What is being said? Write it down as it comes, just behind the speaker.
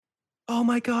oh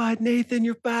my God, Nathan,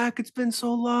 you're back. It's been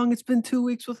so long. It's been 2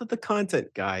 weeks without the content.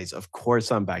 Guys, of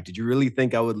course I'm back. Did you really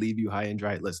think I would leave you high and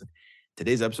dry? Listen,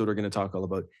 today's episode, we're going to talk all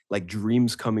about like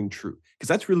dreams coming true. Because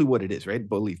that's really what it is, right?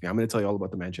 Believe me, I'm going to tell you all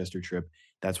about the Manchester trip.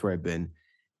 That's where I've been.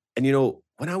 And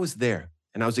when I was there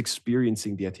and I was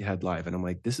experiencing the Etihad live, and I'm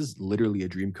like, this is literally a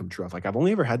dream come true. Like, I've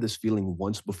only ever had this feeling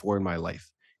once before in my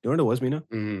life. You know what it was, Mina?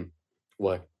 Mm-hmm.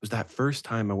 What? It was that first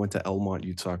time I went to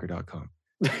elmontyouthsoccer.com.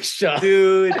 Shut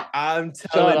Dude, I'm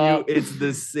telling you, up. it's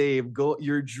the same. Go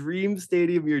your dream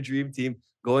stadium, your dream team,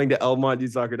 going to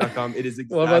elmontyouthsoccer.com. It is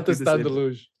exactly What about the same. Stade de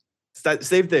Luge?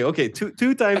 Same thing. Okay,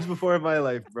 two times before in my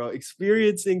life, bro.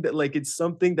 Experiencing that, like, it's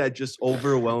something that just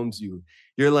overwhelms you.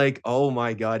 You're like, oh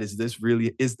my God, is this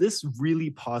really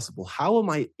possible? How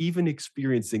am I even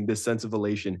experiencing this sense of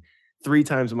elation 3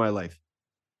 times in my life?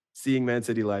 Seeing Man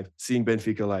City live, seeing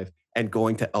Benfica live, and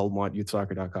going to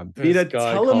elmontyouthsoccer.com. Mina,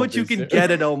 tell them what you can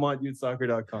get at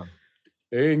elmontyouthsoccer.com.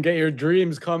 You can get your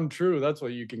dreams come true. That's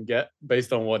what you can get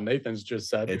based on what Nathan's just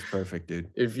said. It's perfect, dude.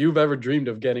 If you've ever dreamed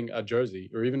of getting a jersey,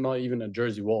 or even not even a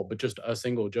jersey wall, but just a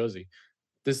single jersey,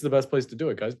 this is the best place to do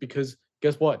it, guys, because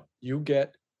guess what? You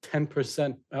get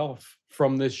 10% off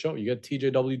from this show. You get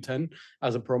TJW 10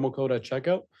 as a promo code at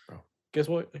checkout. Bro. Guess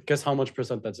what? Guess how much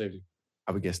percent that saves you?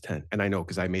 I would guess 10. And I know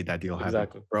because I made that deal happen.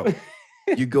 Exactly. Bro.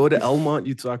 You go to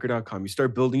elmontyouthsoccer.com. You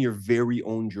start building your very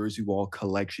own jersey wall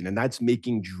collection, and that's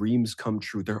making dreams come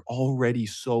true. They're already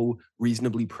so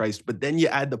reasonably priced, but then you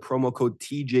add the promo code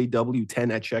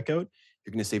TJW10 at checkout.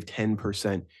 You're going to save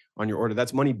 10% on your order.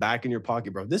 That's money back in your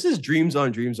pocket, bro. This is dreams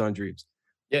on dreams on dreams.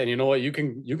 Yeah, and you know what? You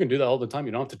can do that all the time.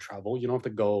 You don't have to travel. You don't have to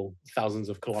go thousands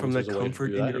of kilometers from the away comfort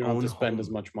to do that. in your You don't own have to spend home. as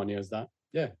much money as that.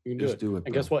 Yeah, you can Just do it. do it, And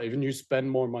bro. guess what? Even you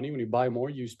spend more money when you buy more,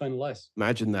 you spend less.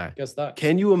 Imagine that. Guess that.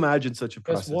 Can you imagine such a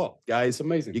process? Guess what? Guys, It's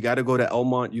amazing. you got to go to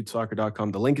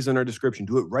elmontyouthsoccer.com. The link is in our description.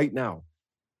 Do it right now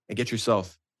and get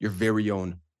yourself your very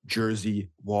own jersey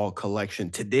wall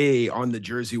collection. Today on the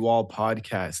Jersey Wall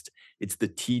podcast, it's the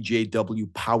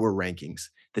TJW Power Rankings,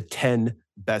 the 10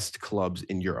 best clubs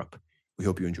in Europe. We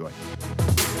hope you enjoy.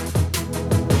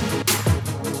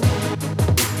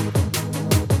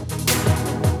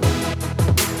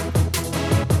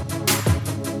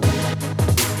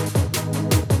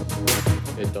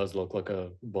 It does look like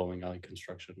a bowling alley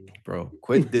construction. Bro,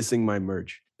 quit dissing my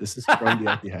merch. This is from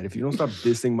the Etihad. If you don't stop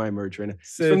dissing my merch right now,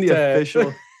 it's from the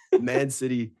official Man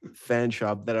City fan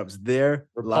shop that I was there.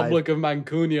 Republic of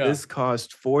Mancunia. This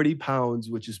cost £40,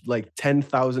 which is like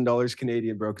 $10,000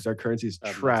 Canadian, bro, because our currency is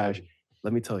trash.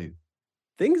 Let me tell you,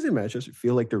 things in Manchester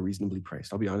feel like they're reasonably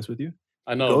priced. I'll be honest with you.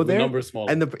 I know, Go the there, number's small.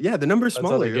 And the number's That's how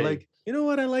smaller. they You're get like, you know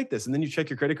what? I like this. And then you check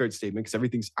your credit card statement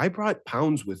because I brought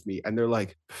pounds with me. And they're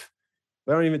like,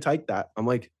 I don't even type that. I'm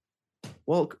like,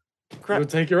 well, crap. You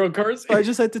take your own currency? I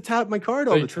just had to tap my card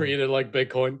all the time. They treat it like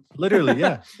Bitcoin. Literally,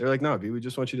 yeah. They're like, no, dude, we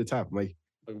just want you to tap. I'm like,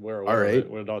 We're all right.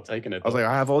 We're not taking it. I was like,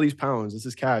 I have all these pounds. This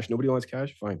is cash. Nobody wants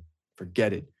cash? Fine.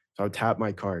 Forget it. So I would tap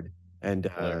my card. And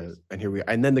here we are.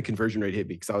 And then the conversion rate hit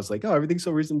me because I was like, oh, everything's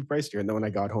so reasonably priced here. And then when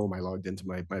I got home, I logged into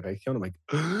my bank account. I'm like,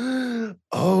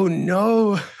 oh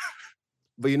no.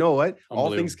 But you know what?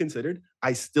 All things considered,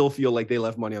 I still feel like they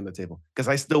left money on the table because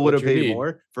I still would have paid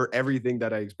more for everything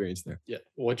that I experienced there. Yeah.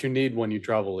 What you need when you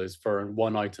travel is for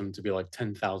one item to be like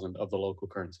 10,000 of the local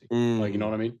currency. Like, you know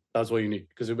what I mean? That's what you need.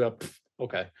 Because you'll be like,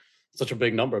 okay, such a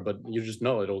big number, but you just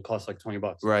know it'll cost like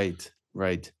 $20.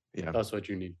 Right. Yeah. That's what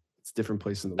you need. It's different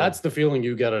place in the world. That's the feeling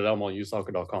you get at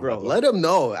elmontyouthsoccer.com. Bro, let them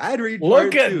know. Ad read.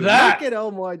 Look at that. Look at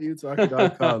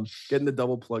elmontyouthsoccer.com. Getting the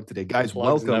double plug today. Guys,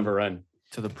 welcome never end.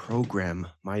 to the program.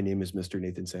 My name is Mr.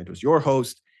 Nathan Santos, your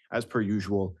host, as per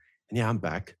usual. And yeah, I'm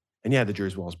back. And yeah, the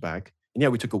Jersey Wall's back. And yeah,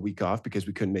 we took a week off because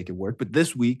we couldn't make it work. But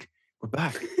this week, we're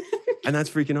back. And that's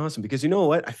freaking awesome because you know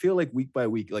what? I feel like week by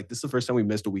week, like this is the first time we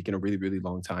missed a week in a really, really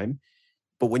long time.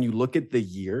 But when you look at the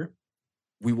year,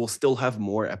 we will still have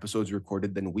more episodes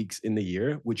recorded than weeks in the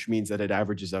year, which means that it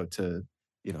averages out to,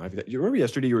 you remember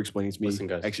yesterday you were explaining to me, Listen,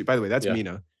 guys. actually, by the way, that's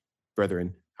Mina,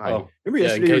 brethren. Hi. Oh, remember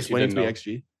yesterday you were explaining to me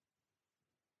XG?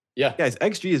 Yeah. Guys,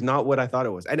 XG is not what I thought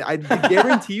it was. And I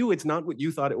guarantee you it's not what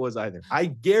you thought it was either. I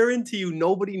guarantee you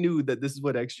nobody knew that this is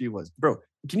what XG was. Bro,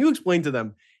 can you explain to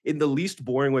them in the least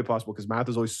boring way possible? Because math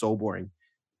is always so boring.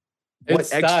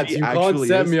 It's stats. You can't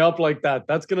set me up like that.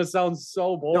 That's going to sound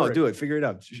so boring. No, do it. Figure it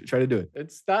out. Try to do it.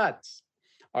 It's stats.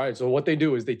 All right. So what they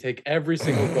do is they take every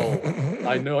single goal.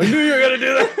 I knew you were going to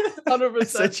do that.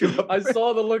 100%. I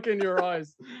saw the look in your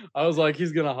eyes. I was like,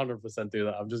 he's going to 100% do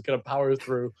that. I'm just going to power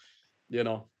through,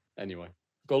 Anyway,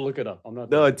 go look it up. I'm not.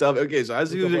 No, it's okay. So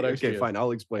as you okay, fine.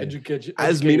 I'll explain. Educate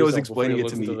as Mina was explaining it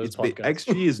to to me, this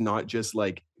XG is not just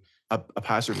like a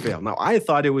pass or fail. Now, I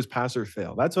thought it was pass or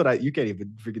fail. That's what you can't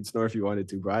even freaking snore if you wanted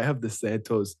to, bro. I have the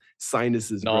Santos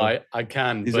sinuses, No, bro. I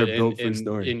can. These but are built for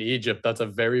snoring. in Egypt, that's a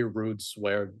very rude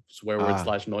swear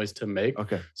word / noise to make.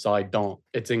 Okay. So I don't.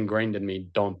 It's ingrained in me.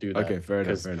 Don't do that. Okay, fair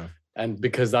enough. And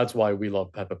because that's why we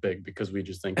love Peppa Pig, because we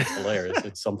just think it's hilarious.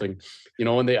 It's something,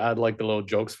 when they add like the little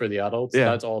jokes for the adults,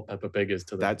 that's all Peppa Pig is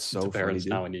to the parents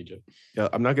now in Egypt. Yeah,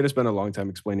 I'm not going to spend a long time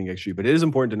explaining XG, but it is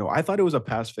important to know. I thought it was a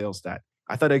pass-fail stat.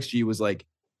 I thought XG was like,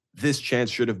 this chance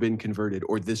should have been converted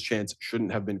or this chance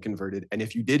shouldn't have been converted. And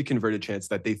if you did convert a chance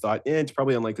that they thought, it's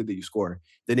probably unlikely that you score,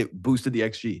 then it boosted the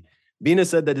XG. Mina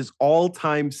said that his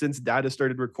all-time since data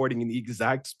started recording in the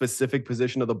exact specific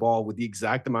position of the ball with the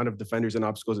exact amount of defenders and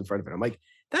obstacles in front of it. I'm like,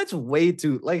 that's way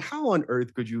too, like, how on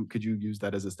earth could you use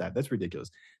that as a stat? That's ridiculous.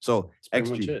 So that's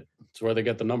XG, much it. It's where they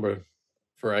get the number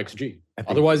for XG.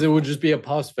 Otherwise, it would just be a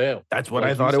pass fail. That's what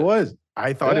I thought it was.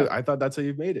 I thought that's how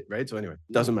you made it, right? So anyway,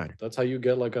 doesn't matter. That's how you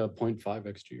get like a 0.5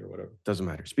 XG or whatever. Doesn't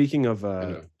matter. Speaking of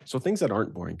so things that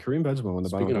aren't boring, Karim Benzema won the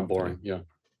Ballon d'Or. Speaking of boring,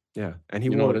 yeah, and he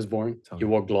wore, what is boring? He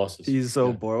wore glasses. He's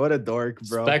so bored. What a dork,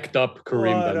 bro. Specked up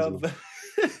Karim Benzema.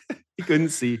 He couldn't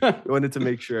see. He wanted to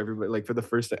make sure everybody, like, for the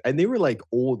first time, and they were like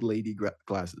old lady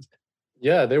glasses.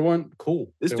 Yeah, they weren't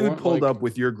cool. This dude pulled up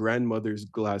with your grandmother's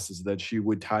glasses that she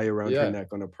would tie around her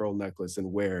neck on a pearl necklace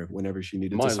and wear whenever she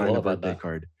needed to sign a birthday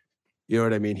card. You know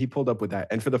what I mean? He pulled up with that.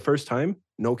 And for the first time,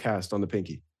 no cast on the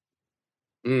pinky.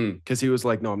 Because he was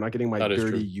like, no, I'm not getting my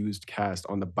dirty used cast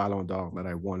on the Ballon d'Or that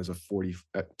I won as a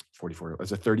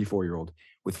 34-year-old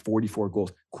with 44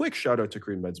 goals. Quick shout out to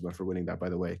Karim Benzema for winning that, by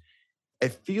the way.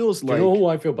 It feels like... You know who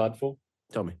I feel bad for?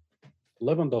 Tell me.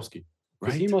 Lewandowski.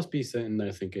 Because he must be sitting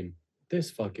there thinking, this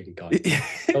fucking guy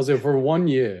does it for 1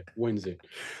 year, wins it.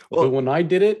 Well, but when I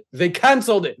did it, they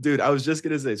canceled it. Dude, I was just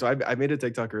going to say, so I made a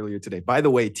TikTok earlier today. By the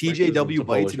way, TJW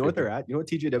bites, you know what they're at? You know what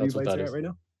TJW bites are at right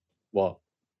now? What?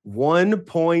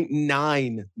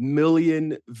 1.9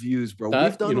 million views, bro.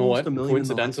 We've done almost a million.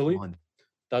 Coincidentally,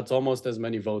 that's almost as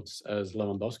many votes as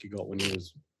Lewandowski got when he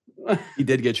was... He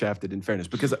did get shafted, in fairness,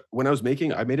 because when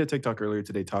I made a TikTok earlier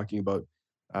today talking about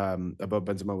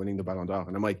Benzema winning the Ballon d'Or,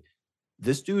 and I'm like,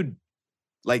 this dude...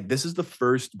 Like, this is the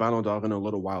first Ballon d'Or in a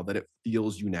little while that it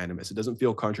feels unanimous. It doesn't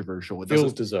feel controversial. It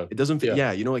feels deserved. It doesn't feel,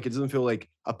 it doesn't feel like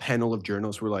a panel of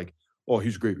journalists were like, oh,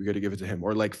 he's great, we got to give it to him.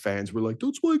 Or like fans were like,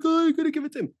 that's my guy, you got to give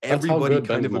it to him. Everybody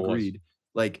kind of agreed.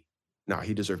 Like, no,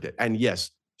 he deserved it. And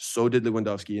yes, so did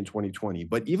Lewandowski in 2020.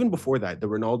 But even before that, the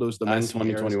Ronaldos, the Messi,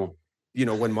 2021. You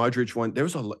know, when Modric won, there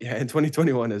was in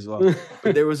 2021 as well.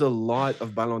 But there was a lot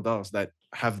of Ballon d'Ors that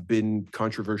have been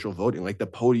controversial voting. Like, the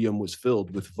podium was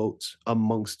filled with votes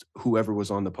amongst whoever was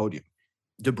on the podium.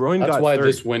 De Bruyne got third. That's why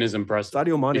this win is impressive.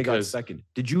 Sadio Mane got second.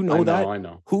 Did you know that? I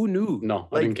know. Who knew? No,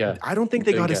 I didn't care. I don't think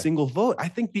they got a single vote. I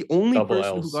think the only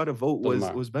person who got a vote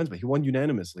was Benzema. He won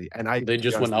unanimously. And they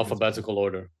just went alphabetical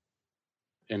order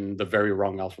in the very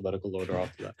wrong alphabetical order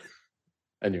after that.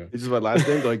 Anyway. This is my last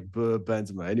name? Like,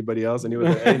 Benzema. Anybody else?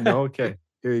 Anybody? No? Okay.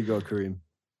 Here you go, Kareem.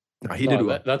 No, he did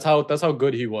well. That's how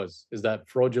good he was, is that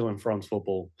fraudulent France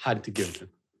football had to give it to him.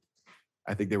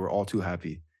 I think they were all too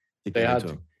happy. They had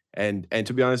to. And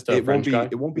to be honest, it won't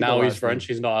be now he's French.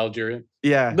 He's not Algerian.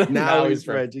 Yeah, now he's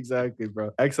French. Exactly, bro.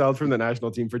 Exiled from the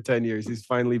national team for 10 years. He's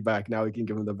finally back. Now we can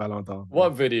give him the Ballon d'Or.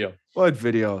 What video?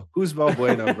 Who's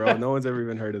Valbuena, bro? No one's ever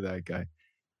even heard of that guy.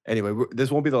 Anyway,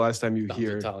 this won't be the last time you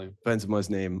hear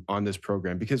Benzema's name on this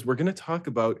program, because we're going to talk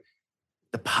about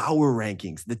the power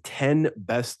rankings, the 10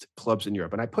 best clubs in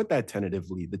Europe. And I put that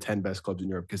tentatively, the 10 best clubs in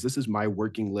Europe, because this is my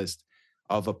working list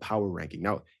of a power ranking.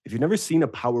 Now, if you've never seen a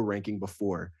power ranking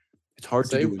before, it's hard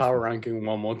to do. Power ranking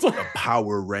one more time. The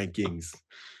power rankings,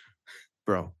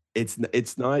 bro. It's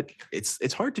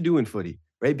hard to do in footy,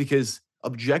 right? Because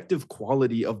objective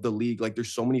quality of the league, like,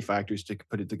 there's so many factors to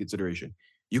put into consideration.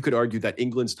 You could argue that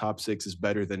England's top 6 is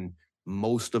better than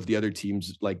most of the other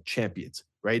teams, like champions,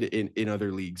 right? In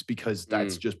other leagues, because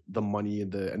that's just the money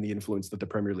and the influence that the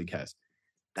Premier League has.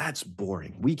 That's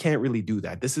boring. We can't really do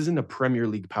that. This isn't a Premier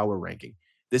League power ranking.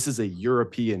 This is a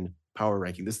European power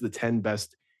ranking. This is the 10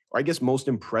 best, or I guess most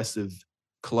impressive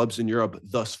clubs in Europe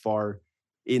thus far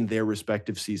in their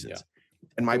respective seasons. Yeah.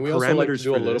 And my parameters also like to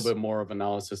do a little bit more of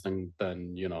analysis than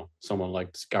someone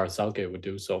like Gareth Southgate would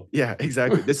do. So yeah,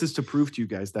 exactly. This is to prove to you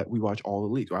guys that we watch all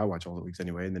the leagues. Or I watch all the leagues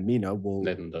anyway, and then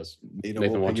Nathan does.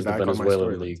 Nathan watches the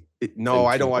Venezuelan league. No,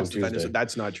 I don't watch the Venezuela.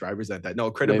 That's not true. I resent that.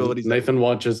 No, credibility. Nathan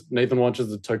watches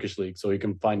the Turkish league so he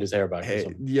can find his hair back.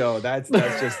 Hey, yo, that's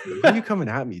just who are you coming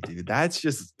at me, dude? That's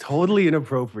just totally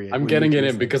inappropriate. I'm getting it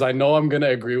in because I know I'm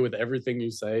gonna agree with everything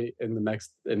you say in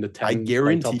the 10. I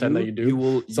guarantee top 10 that you do. You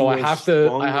will I have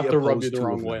to rub you the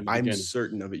wrong way. I'm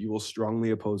certain of it. You will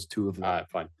strongly oppose 2 of them. All right,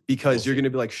 fine. Because you're going to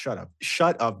be like, shut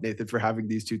up, Nathan, for having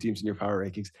these 2 teams in your power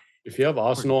rankings. If you have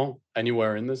Arsenal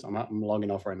anywhere in this, I'm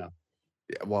logging off right now.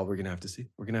 Yeah, well, we're going to have to see.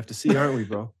 We're going to have to see, aren't we,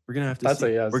 bro? We're going to have to see.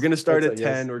 A yes. We're going to start at 10.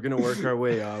 Yes. We're going to work our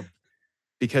way up.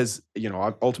 Because,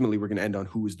 ultimately, we're going to end on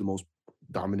who is the most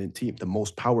dominant team, the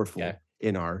most powerful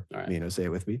in our, say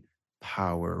it with me,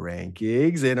 power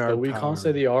rankings. But we can't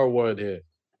say the R word here.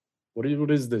 What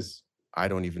is this? I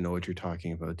don't even know what you're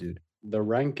talking about, dude. The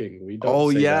ranking. We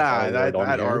don't say that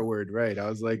R word, right? I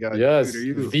was like, yes,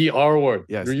 dude, the R word.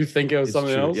 Yes. Were you thinking of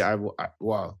something else? Yeah,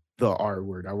 wow, the R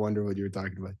word. I wonder what you were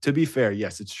talking about. To be fair,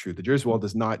 yes, it's true. The Jersey Wall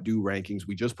does not do rankings.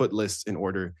 We just put lists in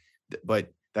order,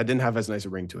 but that didn't have as nice a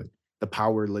ring to it. The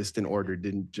power list in order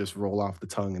didn't just roll off the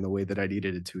tongue in the way that I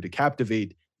needed it to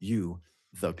captivate you,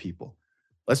 the people.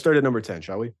 Let's start at number 10,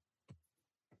 shall we?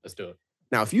 Let's do it.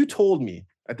 Now, if you told me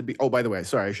at the by the way,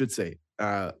 sorry, I should say,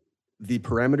 the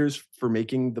parameters for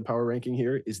making the power ranking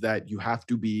here is that you have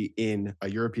to be in a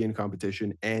European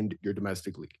competition and your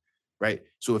domestic league, right?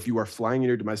 So if you are flying in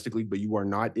your domestic league, but you are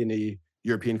not in a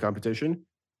European competition,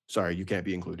 sorry, you can't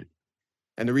be included.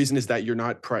 And the reason is that you're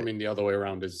not... I mean, the other way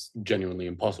around is genuinely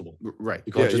impossible. Right.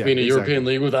 You can't just be in a European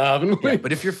league without having... Yeah,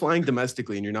 but if you're flying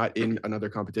domestically and you're not in another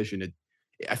competition,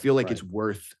 I feel like it's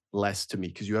worth less to me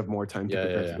because you have more time to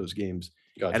prepare for those games.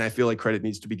 Gotcha. And I feel like credit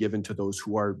needs to be given to those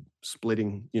who are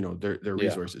splitting, their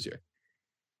resources here.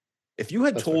 If you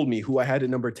had told me who I had at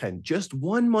number 10 just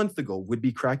 1 month ago would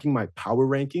be cracking my power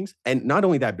rankings, and not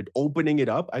only that, but opening it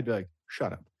up, I'd be like,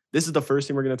 shut up. This is the first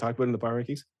thing we're going to talk about in the power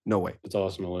rankings? No way. It's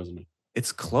Arsenal, isn't it?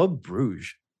 It's Club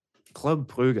Bruges. Club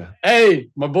Brugge. Hey,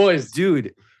 my boys.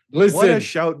 Dude, listen. What a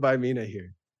shout by Mina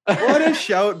here. What a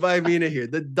shout by Mina here.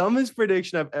 The dumbest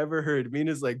prediction I've ever heard.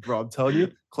 Mina's like, bro, I'm telling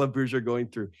you, Club Brugge are going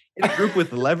through. In a group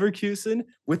with Leverkusen,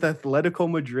 with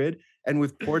Atletico Madrid, and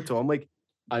with Porto. I'm like,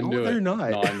 I knew they're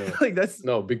not. No, I know it. Like, that's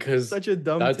because such a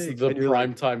dumb that's take. The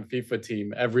primetime FIFA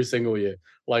team every single year.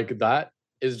 Like, that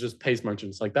is just pace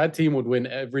merchants. Like, that team would win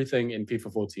everything in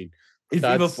FIFA 14.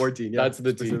 FIFA 14, that's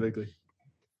the specifically. Team.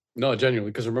 No,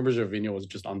 genuinely, because remember, Gervinho was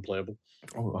just unplayable.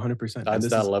 Oh, 100%. That's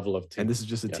that level of team. And this is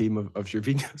just a team of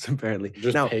Gervinhos, apparently.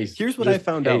 Just now, pace. Here's what I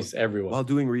found out everyone. while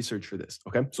doing research for this,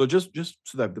 okay? So just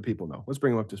so that the people know, let's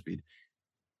bring them up to speed.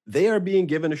 They are being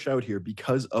given a shout here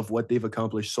because of what they've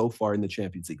accomplished so far in the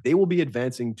Champions League. They will be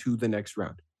advancing to the next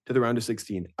round, to the round of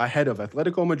 16, ahead of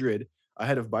Atletico Madrid,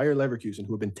 ahead of Bayer Leverkusen,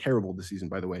 who have been terrible this season,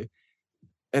 by the way,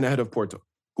 and ahead of Porto,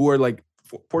 who are like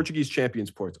Portuguese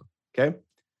champions, Porto, okay?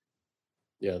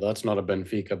 Yeah, that's not a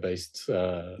Benfica-based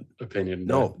opinion.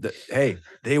 No, hey,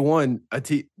 they won a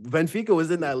team. Benfica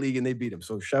was in that league and they beat them.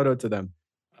 So shout out to them.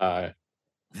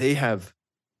 They have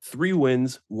 3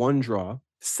 wins, 1 draw,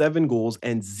 7 goals,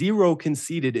 and 0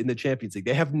 conceded in the Champions League.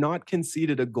 They have not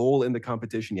conceded a goal in the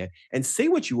competition yet. And say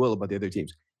what you will about the other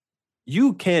teams.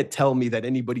 You can't tell me that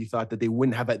anybody thought that they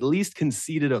wouldn't have at least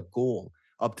conceded a goal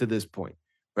up to this point,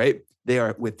 right? They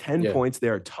are with 10 points. They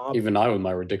are top. Even I, with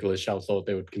my ridiculous shout, thought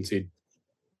they would concede.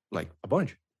 Like a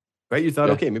bunch, right? You thought,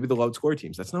 okay, maybe they'll outscore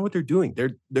teams. That's not what they're doing.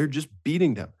 They're just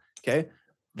beating them, okay?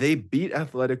 They beat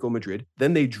Atletico Madrid.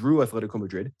 Then they drew Atletico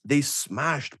Madrid. They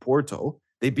smashed Porto.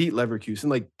 They beat Leverkusen.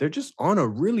 Like, they're just on a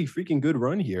really freaking good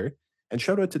run here. And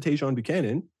shout out to Tajon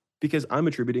Buchanan, because I'm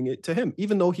attributing it to him,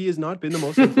 even though he has not been the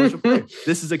most influential player.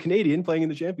 This is a Canadian playing in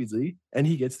the Champions League, and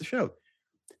he gets the shout.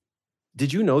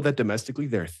 Did you know that domestically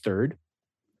they're 3rd?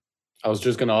 I was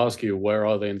just going to ask you, where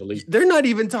are they in the league? They're not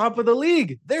even top of the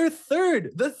league. They're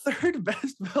 3rd. The 3rd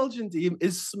best Belgian team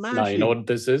is smashing. Nah, you know what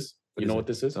this is? What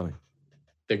this is? Tell me.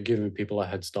 They're giving people a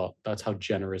head start. That's how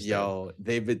generous they are.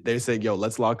 They're saying,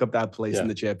 let's lock up that place in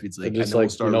the Champions League. Just like,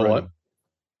 we'll what?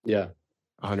 Yeah.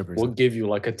 100%. We'll give you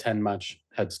like a 10-match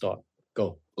head start.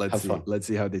 Go. Let's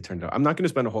see how they turned out. I'm not going to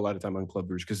spend a whole lot of time on Club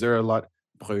Brugge because there are a lot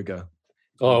Brugge.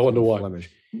 Oh, I wonder why. Flemish.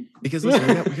 Because listen,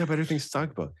 we got better things to talk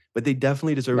about. But they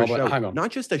definitely deserve a shout. Hang on. Not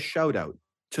just a shout out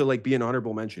to like be an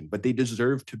honorable mention, but they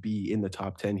deserve to be in the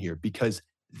top 10 here because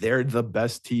they're the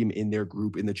best team in their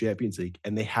group in the Champions League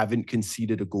and they haven't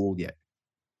conceded a goal yet.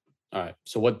 All right.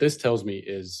 So what this tells me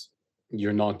is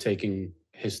you're not taking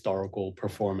historical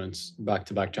performance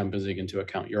back-to-back Champions League into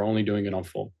account. You're only doing it on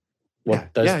form.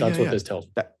 That's what this tells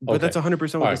me. But that's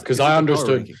 100% what because I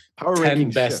understood power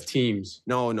 10 best teams.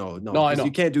 No, I know.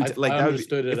 You can't do like that.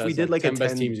 Understood it if we did like 10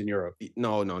 best teams in Europe.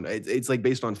 No. It's like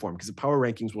based on form because the power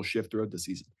rankings will shift throughout the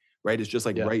season, right? It's just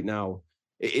like right now,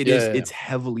 it's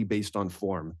heavily based on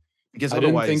form Because I didn't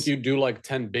otherwise, think you'd do like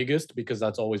 10 biggest because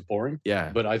that's always boring. yeah.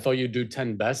 But I thought you'd do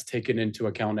 10 best, taking into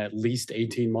account at least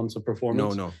 18 months of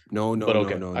performance. No. But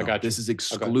okay, I No. got you. This is Okay.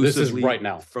 This is exclusively right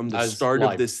now from the as start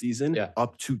of live. this season Yeah.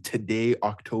 up to today,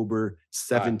 October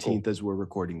 17th, cool. as we're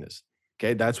recording this.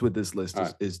 Okay, that's what this list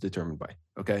is determined by.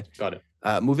 Okay, got it.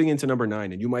 Moving into number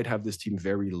 9, and you might have this team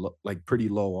very low, like pretty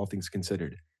low, all things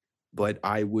considered. But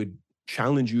I would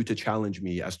challenge you to challenge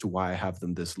me as to why I have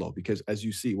them this low. Because as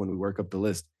you see, when we work up the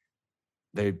list,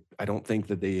 I don't think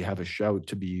that they have a shout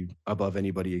to be above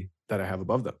anybody that I have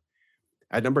above them.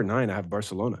 At number 9, I have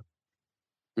Barcelona.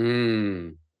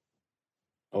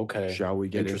 Okay. Shall we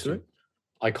get into it?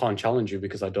 I can't challenge you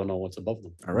because I don't know what's above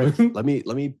them. All right. let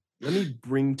me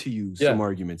bring to you some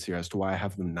arguments here as to why I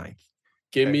have them 9th.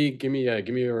 Give me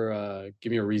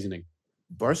your reasoning.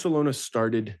 Barcelona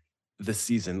started the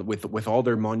season with all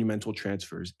their monumental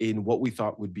transfers in what we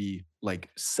thought would be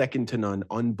like second to none,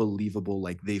 unbelievable.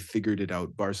 Like they figured it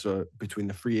out. Barca, between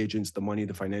the free agents, the money,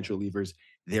 the financial levers,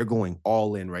 they're going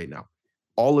all in right now.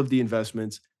 All of the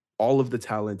investments, all of the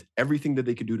talent, everything that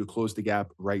they could do to close the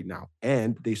gap right now.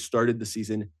 And they started the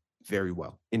season very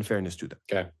well, in fairness to them.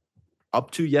 Okay. Up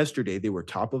to yesterday, they were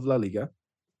top of La Liga,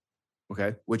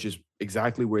 okay, which is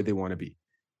exactly where they want to be.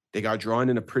 They got drawn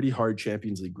in a pretty hard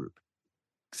Champions League group,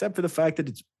 except for the fact that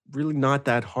it's really not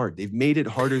that hard. They've made it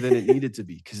harder than it needed to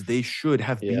be because they should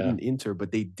have beaten Inter,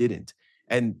 but they didn't.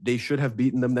 And they should have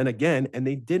beaten them then again, and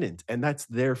they didn't. And that's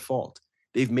their fault.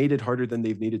 They've made it harder than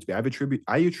they've needed to be.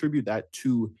 I attribute that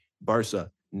to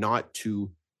Barca, not to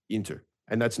Inter.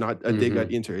 And that's not a dig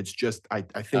at Inter. It's just I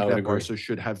think that Barca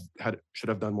should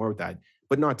have done more with that,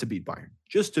 but not to beat Bayern,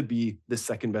 just to be the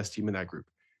second best team in that group.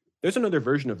 There's another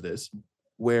version of this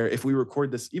where if we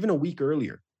record this even a week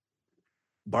earlier,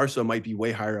 Barca might be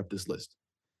way higher up this list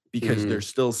because they're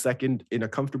still second in a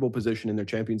comfortable position in their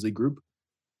Champions League group.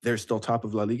 They're still top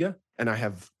of La Liga, and I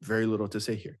have very little to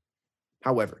say here.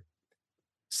 However,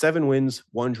 7 wins,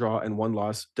 1 draw, and 1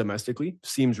 loss domestically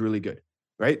seems really good,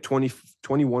 right?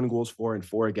 21 goals for and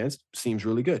 4 against seems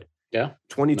really good. Yeah.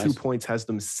 22 points has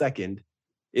them second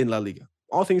in La Liga.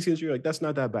 All things considered, like that's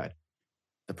not that bad.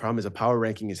 The problem is a power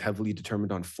ranking is heavily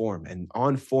determined on form, and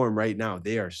on form right now,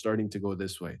 they are starting to go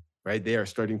this way, right? They are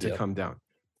starting to come down.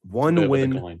 1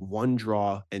 win, 1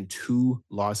 draw, and 2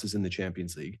 losses in the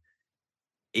Champions League.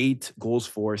 8 goals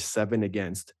for, 7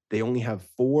 against. They only have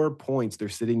 4 points. They're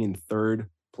sitting in 3rd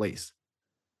place.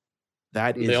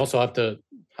 They also have to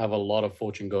have a lot of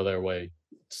fortune go their way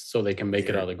so they can make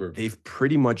it out of the group. They've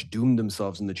pretty much doomed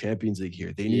themselves in the Champions League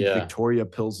here. They need Victoria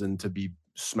Pilsen to be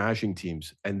smashing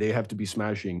teams, and they have to be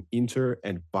smashing Inter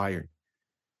and Bayern.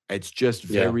 It's just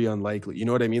very unlikely. You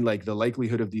know what I mean? Like the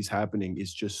likelihood of these happening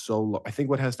is just so low. I think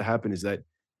what has to happen is that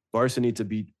Barca need to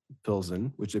beat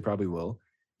Pilsen, which they probably will.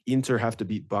 Inter have to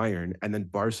beat Bayern, and then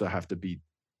Barca have to beat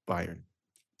Bayern.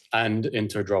 And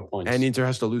Inter draw points. And Inter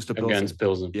has to lose to Pilsen. Against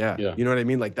Pilsen. Yeah. You know what I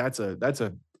mean? Like that's a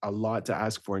lot to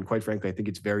ask for. And quite frankly, I think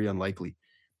it's very unlikely.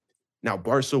 Now,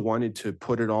 Barca wanted to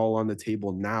put it all on the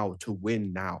table now to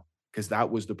win now, because that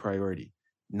was the priority,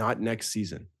 not next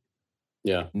season.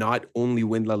 Yeah. Not only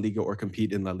win La Liga or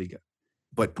compete in La Liga,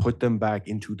 but put them back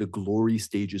into the glory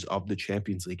stages of the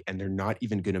Champions League. And they're not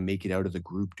even going to make it out of the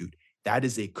group, dude. That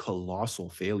is a colossal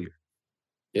failure.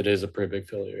 It is a pretty big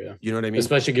failure, yeah. You know what I mean?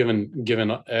 Especially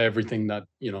given everything that,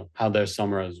 how their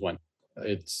summer has went.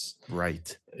 It's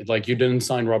right. Like you didn't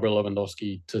sign Robert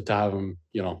Lewandowski to have him,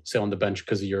 sit on the bench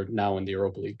because you're now in the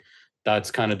Europa League.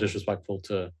 That's kind of disrespectful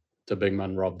to big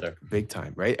man Rob there. Big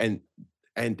time, right?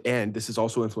 And this is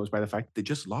also influenced by the fact that they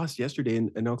just lost yesterday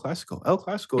in El Clasico. El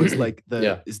Clasico is like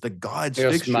the God's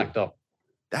fixture. Smacked up.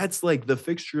 That's like the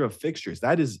fixture of fixtures.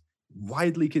 That is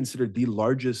widely considered the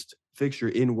largest fixture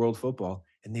in world football,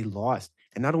 and they lost.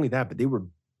 And not only that, but they were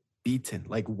beaten,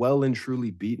 like well and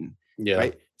truly beaten. Yeah.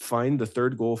 Right. Find the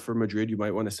 3rd goal for Madrid. You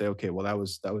might want to say, okay, well, that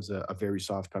was a very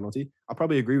soft penalty. I'll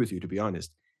probably agree with you, to be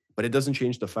honest. But it doesn't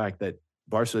change the fact that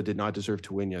Barca did not deserve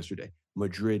to win yesterday.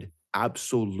 Madrid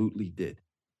absolutely did.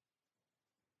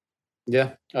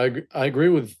 Yeah, I agree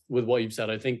with what you've said.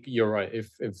 I think you're right.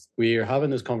 If we are having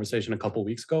this conversation a couple of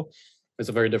weeks ago, it's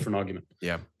a very different argument.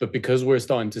 Yeah. But because we're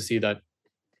starting to see that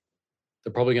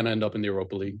they're probably going to end up in the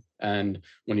Europa League, and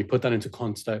when you put that into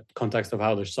context of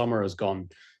how their summer has gone,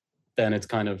 then it's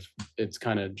kind of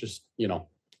just,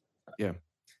 yeah,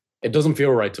 it doesn't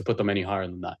feel right to put them any higher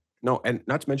than that. No, and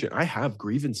not to mention, I have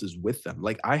grievances with them.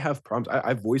 Like I have problems.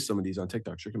 I've voiced some of these on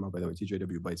TikTok. Check them out, by the way,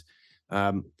 TJW Bites.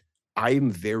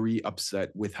 I'm very upset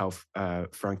with how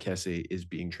Frank Kessie is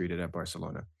being treated at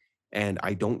Barcelona. And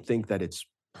I don't think that it's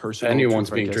personal. Anyone's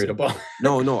being treated well.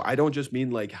 No, I don't just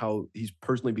mean like how he's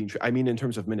personally being treated. I mean in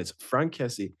terms of minutes. Frank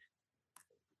Kessie,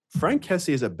 Frank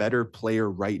Kessie is a better player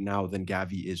right now than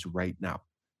Gavi is right now.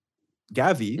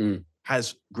 Gavi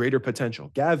has greater potential.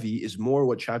 Gavi is more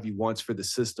what Xavi wants for the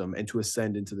system and to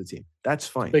ascend into the team. That's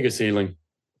fine. Bigger ceiling.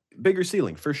 Bigger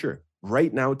ceiling, for sure.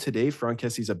 Right now, today, Frank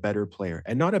Kessie's a better player,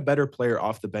 and not a better player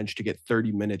off the bench to get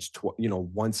 30 minutes,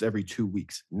 once every 2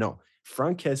 weeks. No,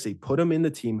 Frank Kessie, put him in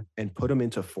the team and put him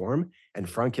into form, and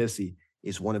Frank Kessie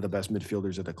is one of the best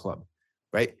midfielders of the club,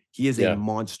 right? He is a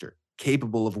monster,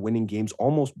 capable of winning games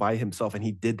almost by himself, and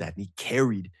he did that. And he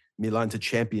carried Milan to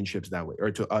championships that way,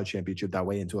 or to a championship that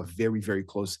way, into a very, very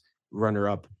close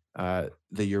runner-up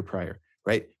the year prior.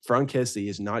 Right? Frank Kessie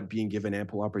is not being given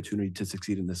ample opportunity to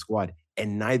succeed in the squad,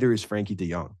 and neither is Frankie de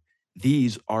Jong.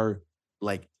 These are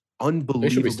like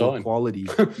unbelievable quality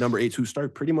number 8s who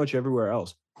start pretty much everywhere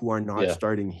else, who are not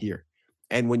starting here.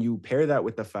 And when you pair that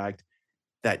with the fact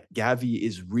that Gavi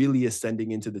is really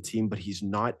ascending into the team, but he's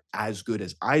not as good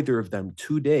as either of them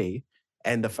today,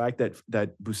 and the fact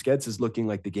that Busquets is looking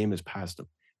like the game has passed him,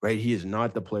 right? He is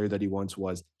not the player that he once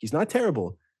was. He's not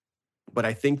terrible, but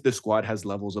I think the squad has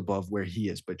levels above where he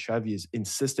is. But Xavi is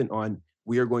insistent on,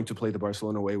 we are going to play the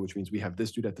Barcelona way, which means we have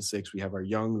this dude at the 6, we have our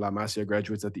young La Masia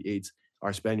graduates at the 8s,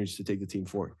 our Spaniards to take the team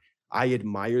forward. I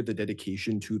admire the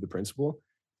dedication to the principle.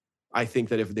 I think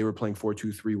that if they were playing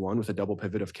 4-2-3-1 with a double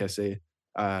pivot of Kessie,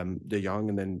 De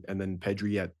Jong, and then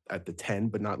Pedri at the 10,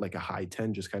 but not like a high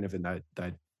 10, just kind of in that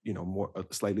more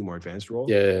slightly more advanced role.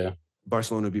 Yeah.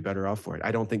 Barcelona would be better off for it.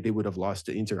 I don't think they would have lost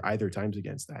to Inter either times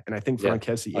against that. And I think Frank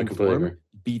Kessie in form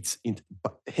beats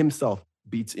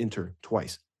Inter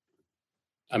twice.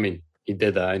 I mean, he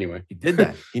did that anyway. He did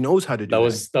that. He knows how to do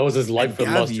that. That was his life for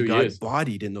the last 2 years. Got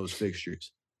bodied in those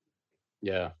fixtures.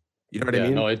 Yeah. You know what I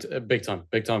mean? No, it's big time.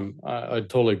 I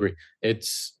totally agree.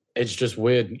 It's just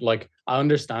weird. Like, I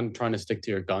understand trying to stick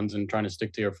to your guns and trying to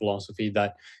stick to your philosophy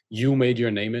that you made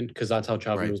your name in, because that's how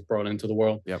Xavi was brought into the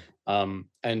world. Yep.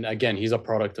 And again, he's a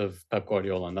product of Pep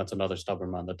Guardiola, and that's another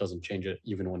stubborn man that doesn't change it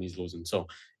even when he's losing. So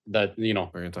that, we're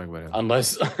gonna talk about it.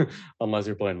 Unless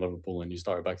you're playing Liverpool and you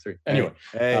start back 3. Anyway,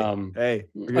 hey,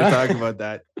 we're gonna talk about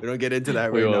that. We don't get into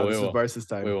that right now. This is Barca's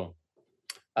time. We will.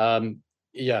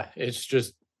 It's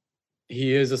just,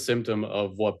 he is a symptom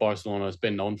of what Barcelona has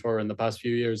been known for in the past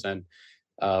few years, and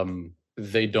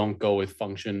they don't go with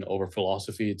function over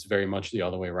philosophy. It's very much the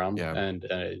other way around. Yeah. And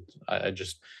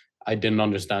I didn't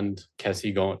understand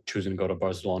Kessie choosing to go to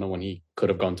Barcelona when he could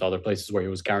have gone to other places where he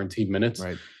was guaranteed minutes.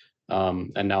 Right.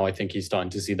 And now I think he's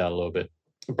starting to see that a little bit.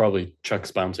 Probably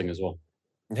checks bouncing as well.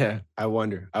 Yeah, I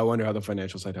wonder how the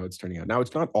financial side, how it's turning out. Now,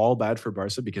 it's not all bad for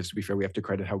Barca, because to be fair, we have to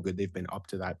credit how good they've been up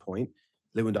to that point.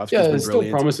 Lewandowski's been brilliant. Still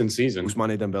promising season.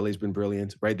 Ousmane Dembele's been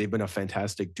brilliant, right? They've been a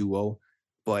fantastic duo,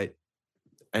 but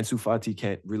Ansu Fati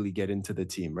can't really get into the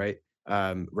team, right?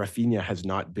 Rafinha has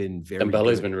not been very good.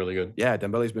 Dembele's been really good. Yeah,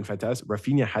 Dembele's been fantastic.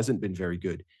 Rafinha hasn't been very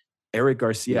good. Eric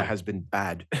Garcia has been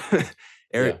bad.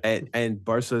 And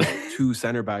Barca's 2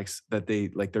 center backs that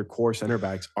their core center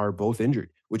backs are both injured,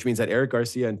 which means that Eric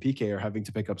Garcia and Piqué are having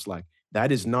to pick up slack.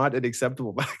 That is not an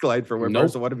acceptable backline for where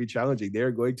Barca want to be challenging. They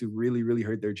are going to really, really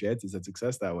hurt their chances at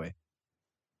success that way.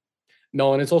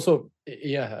 No, and it's also,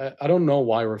 I don't know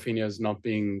why Rafinha is not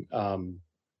being,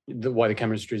 why the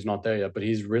chemistry is not there yet, but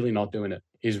he's really not doing it.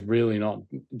 He's really not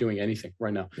doing anything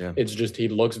right now. Yeah. It's just, he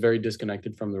looks very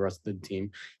disconnected from the rest of the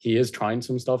team. He is trying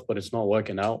some stuff, but it's not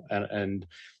working out. And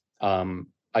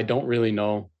I don't really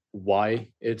know why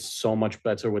it's so much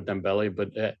better with Dembele,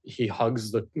 but he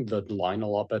hugs the line a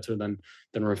lot better than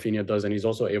Rafinha does, and he's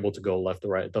also able to go left or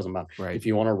right. It doesn't matter. Right. If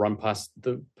you want to run past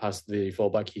the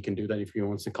fullback, he can do that. If he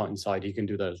wants to cut inside, he can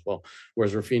do that as well.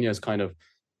 Whereas Rafinha is kind of,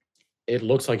 it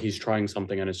looks like he's trying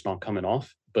something and it's not coming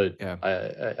off. But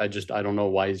I don't know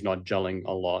why he's not gelling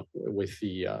a lot with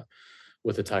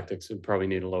the tactics. It probably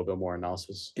need a little bit more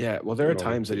analysis. Yeah, well, there are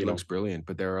times that he looks brilliant,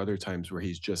 but there are other times where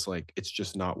he's just like, it's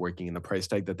just not working. And the price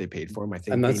tag that they paid for him, I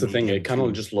think, and that's the thing. It kind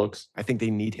of just looks. I think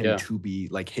they need him to be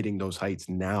like hitting those heights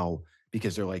now,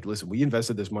 because they're like, listen, we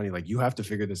invested this money, like you have to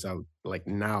figure this out like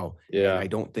now. Yeah, and I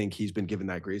don't think he's been given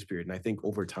that grace period, and I think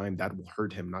over time that will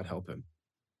hurt him, not help him.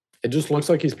 It just looks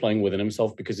like he's playing within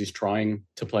himself because he's trying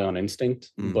to play on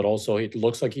instinct, but also it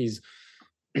looks like he's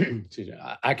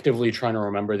actively trying to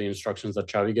remember the instructions that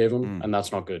Xavi gave him, and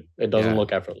that's not good. It doesn't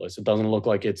look effortless. It doesn't look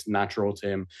like it's natural to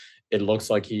him. It looks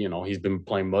like he's been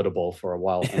playing motorball for a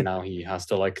while, and now he has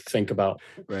to like think about,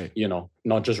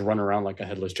 not just run around like a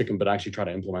headless chicken, but actually try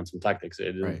to implement some tactics.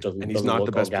 And he's not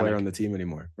the best player on the team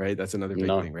anymore, right? That's another big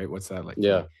thing, right? What's that like?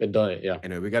 Yeah, it does. Yeah.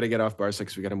 Anyway, we got to get off Barca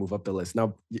because we got to move up the list.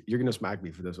 Now, you're going to smack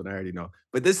me for this one. I already know.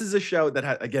 But this is a show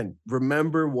that, again,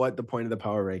 remember what the point of the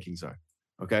power rankings are,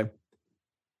 okay?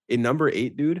 In number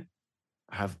 8, dude,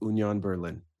 I have Union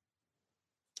Berlin.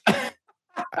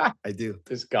 I do.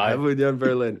 This I have guy Union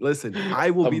Berlin. Listen,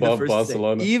 I will be the above first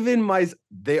Barcelona. to say, even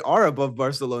they are above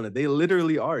Barcelona. They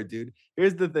literally are, dude.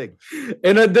 Here's the thing.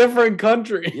 In a different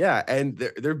country. Yeah, and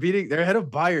they're ahead of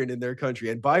Bayern in their country,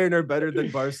 and Bayern are better than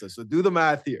Barca. So do the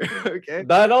math here, okay?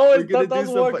 That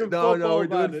doesn't work in football. No, we're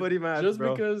doing man. footy math, Just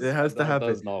bro. because It has to that happen.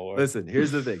 does not work. Listen,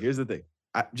 here's the thing.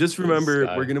 Just remember,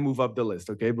 we're gonna move up the list,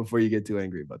 okay? Before you get too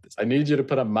angry about this. I need you to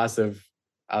put a massive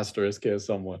asterisk here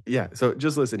somewhere. Yeah. So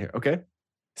just listen here, okay?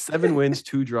 7 wins,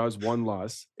 2 draws, 1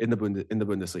 loss in the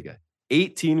Bundesliga.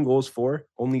 18 goals for,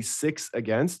 only 6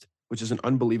 against, which is an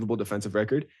unbelievable defensive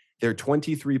record. Their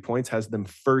 23 points has them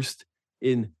first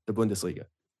in the Bundesliga.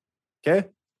 Okay?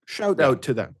 Shout out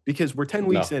to them because we're 10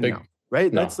 weeks in now,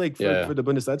 right? That's like for the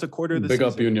Bundesliga. That's a quarter of the season.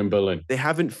 Big up Union Berlin. They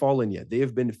haven't fallen yet. They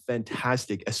have been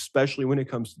fantastic, especially when it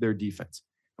comes to their defense.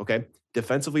 Okay?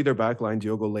 Defensively, their back line,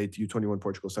 Diogo Leite, U21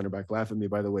 Portugal center back. Laugh at me,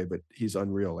 by the way, but he's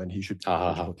unreal and he should be on the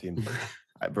national team.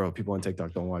 Bro, people on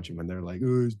TikTok don't watch him and they're like,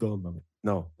 oh, he's dumb.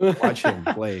 No, watch him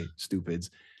play, stupids.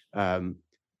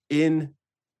 In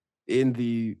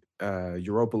the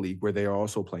Europa League, where they are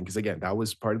also playing, because again, that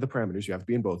was part of the parameters. You have to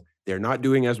be in both. They're not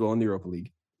doing as well in the Europa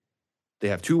League. They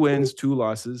have 2 wins, 2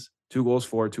 losses, 2 goals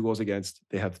for, 2 goals against.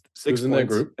 They have 6 in points,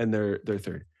 their group? and they're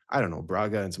third. I don't know,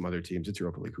 Braga and some other teams. It's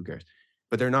Europa League. Who cares?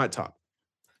 But they're not top.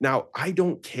 Now, I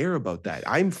don't care about that.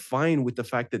 I'm fine with the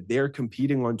fact that they're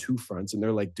competing on 2 fronts, and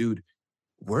they're like, dude,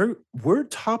 we're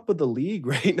top of the league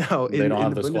right now. They don't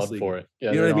have the squad for it.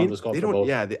 Yeah, you know what I mean? They don't.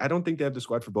 Yeah, I don't think they have the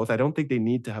squad for both. I don't think they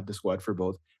need to have the squad for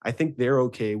both. I think they're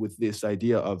okay with this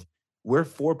idea of we're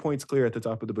 4 points clear at the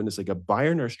top of the Bundesliga.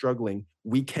 Bayern are struggling.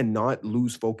 We cannot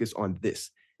lose focus on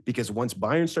this because once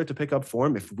Bayern start to pick up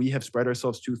form, if we have spread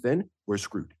ourselves too thin, we're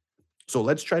screwed. So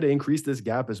let's try to increase this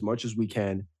gap as much as we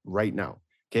can right now.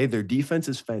 Okay, their defense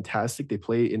is fantastic. They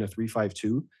play in a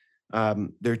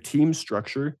 3-5-2. Their team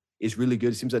structure is really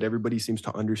good. It seems that everybody seems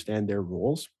to understand their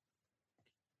roles.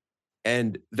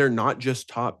 And they're not just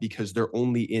top because they're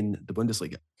only in the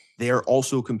Bundesliga. They are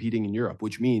also competing in Europe,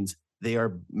 which means they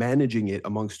are managing it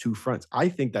amongst 2 fronts. I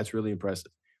think that's really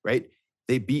impressive, right?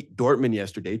 They beat Dortmund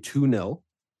yesterday 2-0.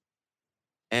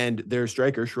 And their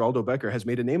striker, Geraldo Becker, has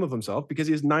made a name of himself because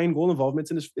he has 9 goal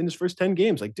involvements in his first 10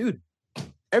 games. Like, dude,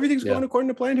 everything's going according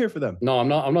to plan here for them. No,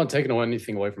 I'm not taking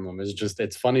anything away from them.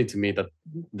 It's funny to me that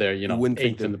they're,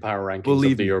 8th in the power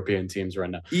rankings of the European teams right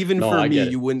now. Even for me,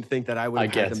 you wouldn't think that I would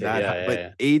have had them that high.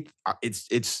 But 8th,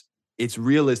 it's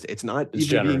realistic. It's not even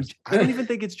generous. I don't even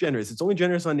think it's generous. It's only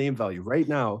generous on name value. Right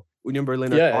now, Union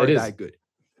Berlin are that good.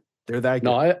 They're that good.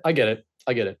 No, I get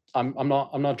it. I'm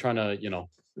not trying to,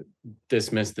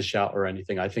 dismiss the shout or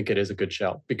anything. I think it is a good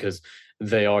shout because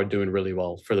they are doing really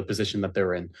well for the position that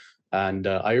they're in. And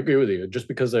I agree with you. Just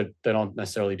because they're not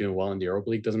necessarily doing well in the Europa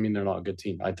League doesn't mean they're not a good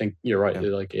team. I think you're right. Yeah.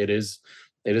 Like it is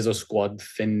a squad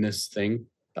thinness thing,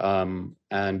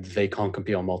 and they can't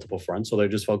compete on multiple fronts. So they're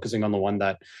just focusing on the one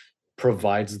that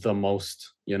provides the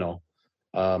most,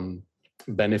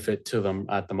 benefit to them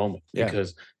at the moment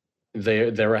because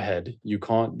they're ahead. You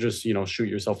can't just shoot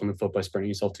yourself in the foot by spreading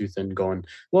yourself too thin. Going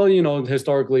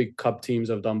historically, cup teams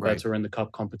have done better in the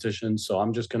cup competition, so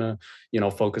I'm just gonna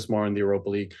focus more on the Europa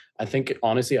League. I think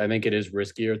honestly, it is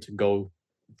riskier to go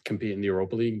compete in the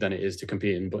Europa League than it is to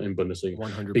compete in Bundesliga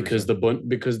 100%.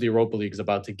 because the Europa League is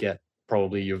about to get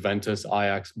probably Juventus,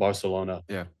 Ajax, Barcelona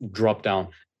drop down.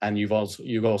 And you've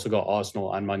also got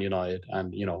Arsenal and Man United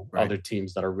and other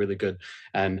teams that are really good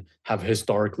and have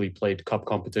historically played cup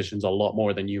competitions a lot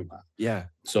more than you have. Yeah.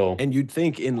 So and you'd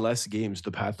think in less games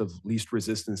the path of least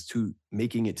resistance to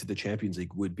making it to the Champions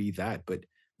League would be that, but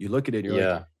you look at it and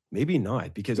you're like, maybe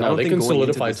not because I don't think they can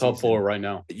solidify top 4 right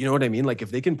now. You know what I mean? Like if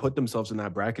they can put themselves in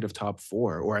that bracket of top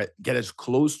 4 or get as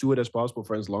close to it as possible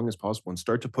for as long as possible and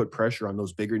start to put pressure on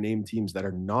those bigger name teams that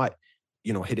are not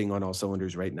hitting on all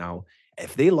cylinders right now.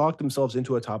 If they lock themselves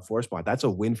into a top 4 spot, that's a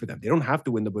win for them. They don't have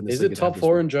to win the Bundesliga. Is it top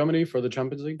 4 in Germany for the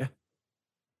Champions League? Yeah.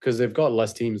 Because they've got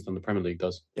less teams than the Premier League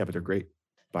does. Yeah, but they're great.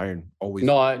 Bayern always.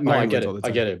 I get it.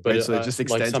 I get it. But so it just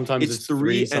extends. Like sometimes it's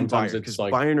 3 and Bayern because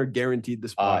Bayern are guaranteed the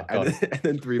spot and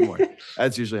then 3 more.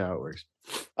 That's usually how it works.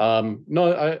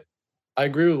 No, I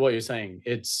agree with what you're saying.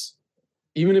 It's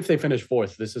even if they finish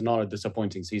 4th, this is not a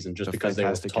disappointing season just because they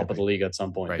were top of the league at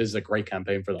some point. Right. This is a great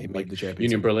campaign for them. Like the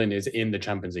Union Berlin is in the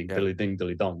Champions League. Billy ding,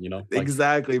 dilly dong, Like,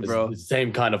 exactly, bro. It's the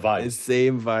same kind of vibe. It's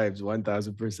same vibes,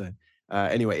 1000%.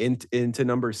 Anyway, into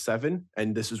number 7,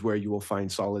 and this is where you will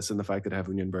find solace in the fact that I have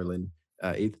Union Berlin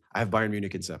 8th. I have Bayern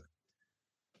Munich in 7th.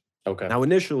 Okay. Now,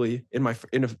 initially, in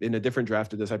a different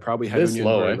draft of this, I probably had Union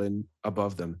Berlin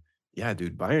above them. Yeah,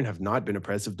 dude, Bayern have not been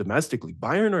impressive domestically.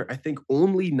 Bayern are, I think,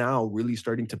 only now really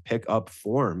starting to pick up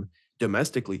form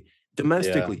domestically.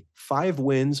 Domestically, 5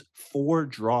 wins, 4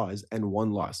 draws, and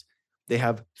 1 loss. They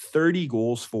have 30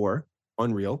 goals for,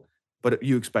 unreal, but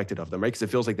you expect it of them, right? Because it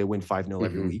feels like they win 5-0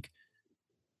 every week.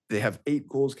 They have 8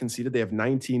 goals conceded. They have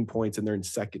 19 points, and they're in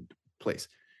second place.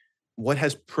 What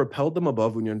has propelled them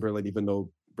above Union Berlin, even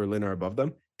though Berlin are above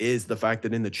them, is the fact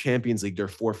that in the Champions League, they're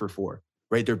 4 for 4,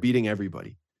 right? They're beating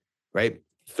everybody, right?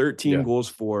 13 goals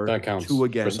for, that counts 2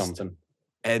 against, for something.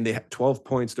 and they have 12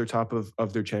 points. They're top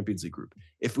of their Champions League group.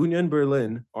 If Union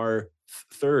Berlin are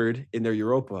third in their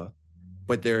Europa,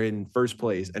 but they're in first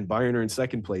place, and Bayern are in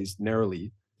second place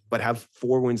narrowly, but have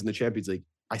 4 wins in the Champions League,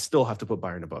 I still have to put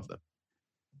Bayern above them.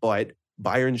 But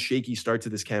Bayern's shaky start to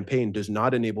this campaign does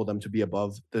not enable them to be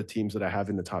above the teams that I have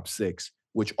in the top 6,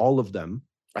 which all of them,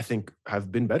 I think,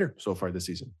 have been better so far this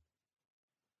season.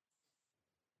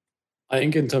 I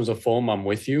think in terms of form, I'm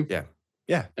with you. Yeah.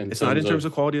 It's not in terms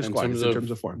of quality of squad, it's in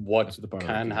terms of form. What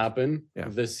can happen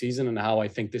this season and how I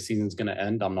think this season's going to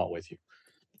end, I'm not with you.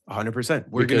 100%.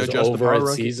 We're going to adjust the power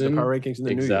rankings in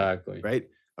the new year, right?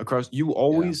 Across, you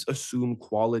always assume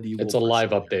quality. It's a live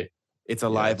update. It's a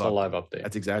live update.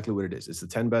 That's exactly what it is. It's the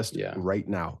 10 best right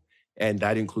now. And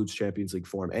that includes Champions League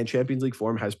form. And Champions League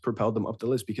form has propelled them up the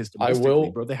list because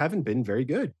domestically, bro, they haven't been very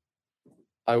good.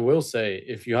 I will say,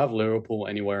 if you have Liverpool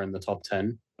anywhere in the top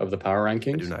 10 of the power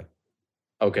rankings. I do not.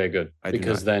 Okay, good.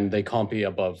 Because then they can't be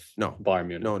above Bayern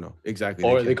Munich. No, exactly.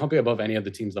 Or they can't be above any of the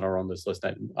teams that are on this list.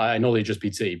 I know they just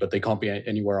beat City, but they can't be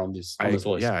anywhere on this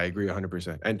list. Yeah, I agree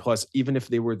 100%. And plus, even if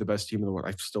they were the best team in the world,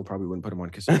 I still probably wouldn't put them on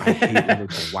because I hate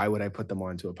Liverpool. Why would I put them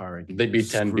onto a power ranking? They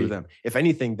beat 10. Screw them. If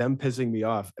anything, them pissing me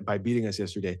off by beating us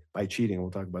yesterday, by cheating,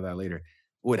 we'll talk about that later,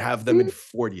 would have them in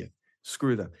 40th.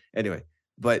 Screw them. Anyway,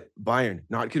 but Bayern,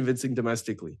 not convincing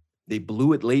domestically. They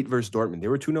blew it late versus Dortmund. They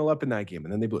were 2-0 up in that game,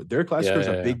 and then they blew it. Their Klassiker is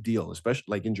a big deal, especially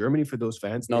like in Germany for those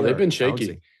fans. No, they've been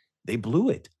shaky. They blew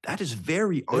it. That is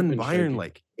very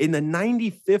un-Bayern-like. In the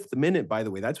 95th minute, by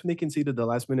the way, that's when they conceded the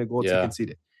last-minute goal to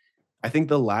concede it. I think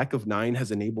the lack of 9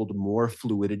 has enabled more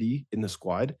fluidity in the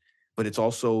squad, but it's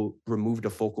also removed a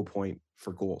focal point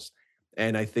for goals.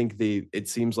 And I think it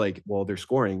seems like, well, they're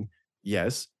scoring.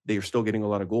 Yes, they're still getting a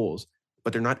lot of goals,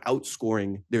 but they're not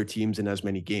outscoring their teams in as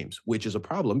many games, which is a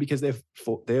problem because they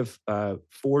have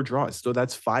 4 draws. So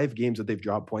that's 5 games that they've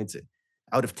dropped points in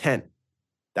out of 10.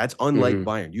 That's unlike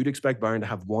Bayern. You'd expect Bayern to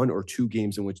have 1 or 2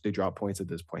 games in which they drop points at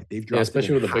this point. They've dropped,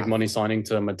 especially with the big money signing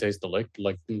to Matthijs de Ligt,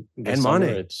 like and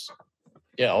Mane.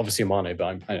 Obviously Mane,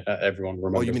 but everyone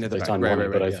remembers you mean at the back.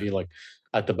 Mane, but I feel like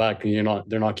at the back,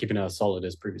 they're not keeping it as solid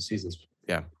as previous seasons.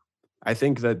 Yeah. I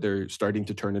think that they're starting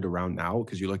to turn it around now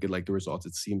because you look at like the results.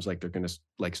 It seems like they're going to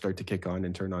like start to kick on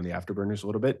and turn on the afterburners a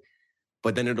little bit,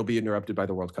 but then it'll be interrupted by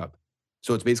the World Cup.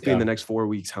 So it's basically in the next 4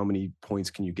 weeks, how many points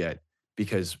can you get?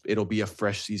 Because it'll be a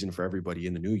fresh season for everybody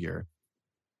in the new year.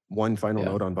 One final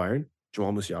note on Bayern,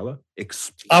 Jamal Musiala.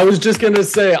 I was just going to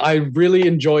say, I really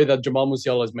enjoy that Jamal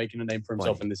Musiala is making a name for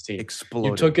himself in this team.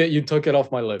 Exploded. You took it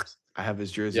off my lips. I have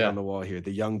his jersey on the wall here,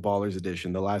 the Young Ballers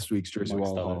edition, the last week's jersey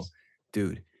wall.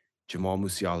 Dude. Jamal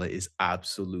Musiala is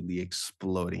absolutely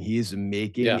exploding. He is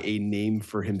making a name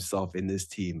for himself in this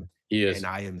team. He is. And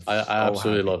I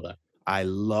absolutely love that. I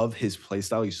love his play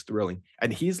style. He's thrilling.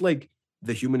 And he's like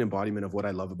the human embodiment of what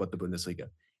I love about the Bundesliga.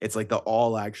 It's like the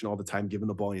all action all the time, giving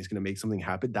the ball and he's going to make something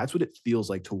happen. That's what it feels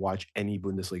like to watch any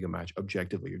Bundesliga match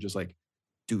objectively. You're just like,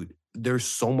 dude, there's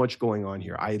so much going on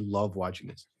here. I love watching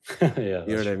this. You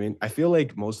know what I mean? I feel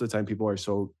like most of the time people are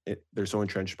they're so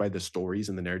entrenched by the stories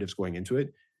and the narratives going into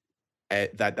it.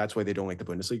 That's why they don't like the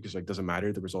Bundesliga because it doesn't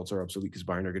matter. The results are obsolete because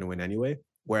Bayern are going to win anyway.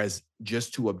 Whereas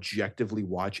just to objectively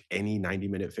watch any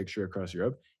 90-minute fixture across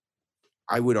Europe,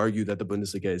 I would argue that the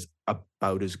Bundesliga is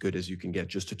about as good as you can get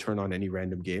just to turn on any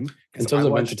random game. In terms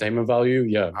of entertainment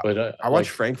value, but I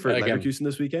watched Frankfurt Leverkusen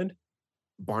this weekend.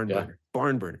 Barn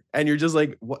burner. And you're just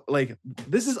like, what? Like,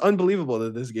 this is unbelievable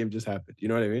that this game just happened. You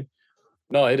know what I mean?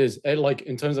 No, it is. Like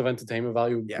in terms of entertainment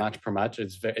value, match per match,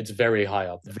 it's very high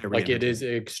up there. It is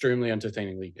extremely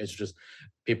entertaining league. It's just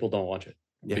people don't watch it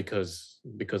because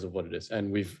of what it is.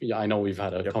 And I know we've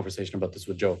had a conversation about this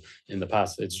with Joe in the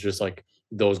past. It's just like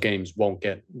those games won't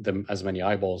get them as many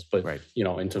eyeballs. But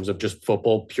in terms of just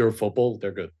football, pure football,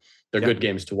 they're good. They're good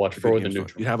games to watch for the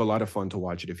neutral. You'd have a lot of fun to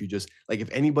watch it if you just if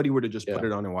anybody were to just put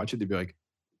it on and watch it, they'd be like,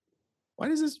 why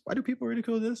do people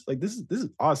ridicule this? Like, this is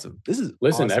awesome. Listen,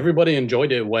 awesome. Everybody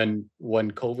enjoyed it when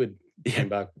COVID came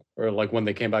back, or like when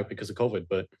they came back because of COVID.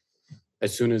 But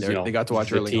as soon as they got to watch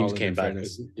the teams came back,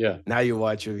 now you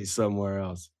watch it somewhere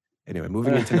else. Anyway,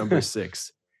 moving into number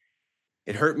 6.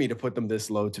 It hurt me to put them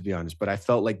this low, to be honest, but I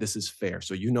felt like this is fair.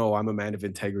 So I'm a man of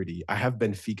integrity. I have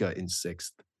Benfica in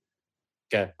 6th.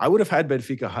 Okay. I would have had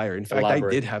Benfica higher. In fact,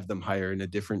 Elaborate. I did have them higher in a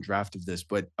different draft of this.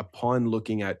 But upon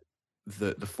looking at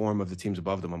the form of the teams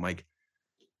above them, I'm like,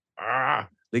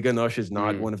 Liga NOS is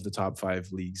not one of the top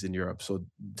 5 leagues in Europe. So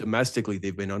domestically,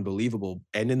 they've been unbelievable.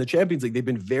 And in the Champions League, they've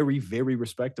been very, very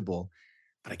respectable.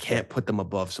 But I can't put them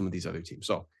above some of these other teams.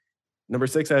 So number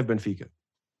 6, I have Benfica. Do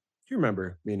you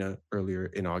remember, Mina, earlier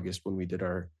in August when we did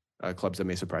our clubs that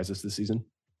may surprise us this season?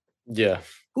 Yeah.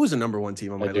 Who was the number 1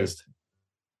 team on my list?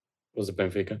 Was it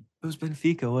Benfica? It was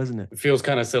Benfica, wasn't it? It feels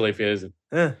kind of silly if it isn't.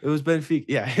 It was Benfica.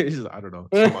 Yeah, I don't know.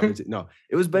 Some other team. No,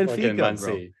 it was Benfica,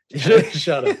 bro.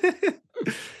 Shut up.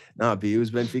 Nah, B, it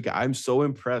was Benfica. I'm so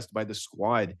impressed by the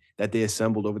squad that they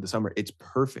assembled over the summer. It's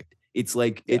perfect. It's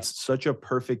like it's such a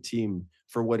perfect team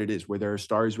for what it is, where there are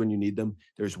stars when you need them.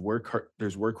 There's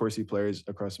workhorse players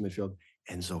across the midfield.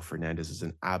 Enzo Fernandez is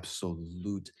an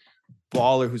absolute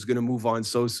baller who's going to move on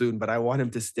so soon, but I want him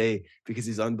to stay because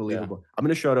he's unbelievable. Yeah. I'm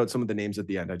going to shout out some of the names at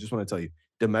the end. I just want to tell you,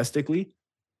 domestically,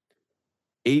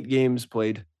 8 games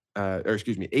played,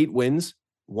 8 wins,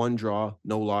 1 draw,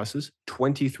 no losses,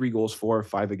 23 goals for,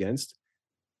 5 against,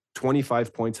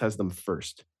 25 points has them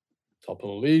first. Top of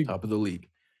the league. Top of the league.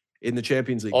 In the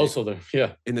Champions League. Also,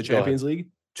 in the Champions League,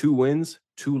 2 wins,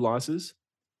 2 losses,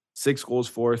 6 goals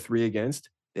for, 3 against.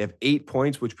 They have 8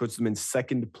 points, which puts them in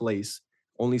second place,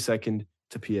 only second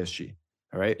to PSG.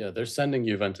 All right. Yeah, they're sending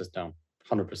Juventus down,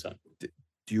 100%.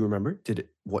 Do you remember? Do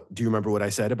you remember what I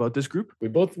said about this group? We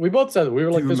both said it. We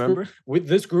were like,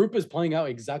 this group is playing out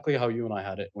exactly how you and I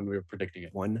had it when we were predicting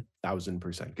it.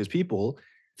 1000%. Because people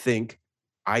think,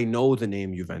 I know the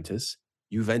name Juventus.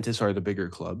 Juventus are the bigger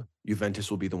club.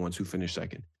 Juventus will be the ones who finish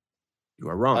second. You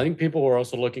are wrong. I think people were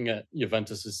also looking at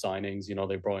Juventus's signings. You know,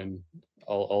 they brought in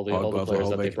all the players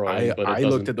that they brought in. But I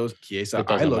looked at those. Chiesa,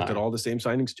 I looked at all the same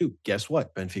signings too. Guess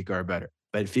what? Benfica are better.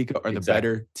 Benfica are the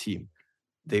better team.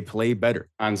 They play better,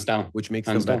 hands down, which makes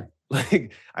them better.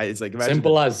 Like it's like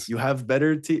simple as you have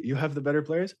better. You have the better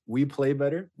players. We play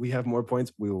better. We have more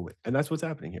points. We will win, and that's what's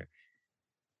happening here.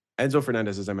 Enzo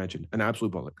Fernandez, as I mentioned, an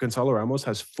absolute baller. Gonzalo Ramos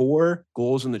has 4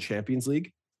 goals in the Champions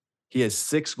League. He has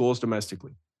 6 goals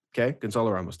domestically. Okay,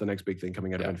 Gonzalo Ramos, the next big thing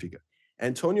coming out of Benfica.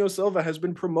 Antonio Silva has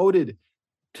been promoted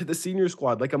to the senior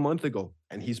squad like a month ago,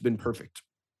 and he's been perfect.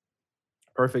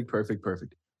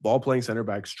 Perfect. Ball-playing center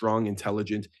back, strong,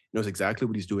 intelligent, knows exactly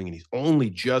what he's doing, and he's only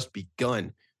just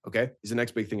begun. Okay, he's the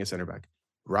next big thing at center back.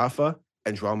 Rafa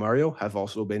and João Mario have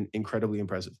also been incredibly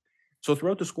impressive. So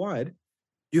throughout the squad,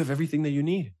 you have everything that you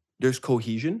need. There's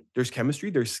cohesion, there's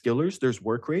chemistry, there's skillers, there's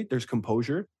work rate, there's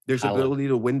composure, there's ability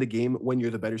to win the game when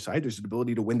you're the better side, there's the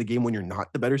ability to win the game when you're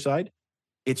not the better side.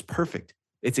 It's perfect.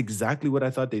 It's exactly what I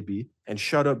thought they'd be. And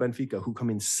shout out Benfica, who come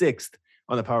in 6th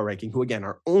on the power ranking, who again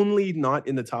are only not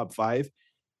in the top 5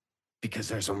 because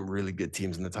there's some really good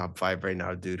teams in the top 5 right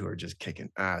now, dude, who are just kicking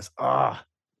ass.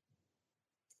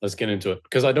 Let's get into it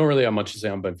because I don't really have much to say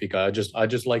on Benfica. I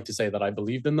just like to say that I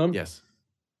believed in them. Yes.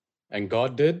 And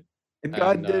God did. And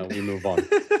God did. We move on.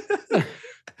 It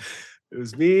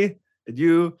was me and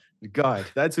you and God.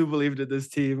 That's who believed in this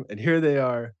team. And here they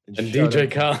are. And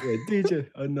DJ Cal. Yeah, DJ,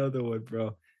 another one,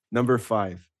 bro. Number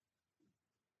 5.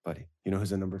 Buddy, you know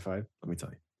who's in number 5? Let me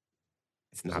tell you.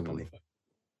 It's Napoli.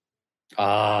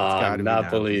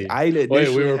 Napoli. Wait,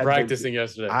 we were practicing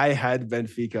yesterday. I had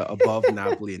Benfica above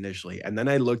Napoli initially. And then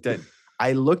I looked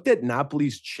at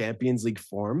Napoli's Champions League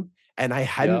form, and I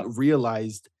hadn't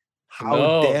realized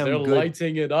how damn they're good.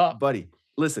 Lighting it up. Buddy,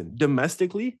 listen,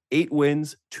 domestically, 8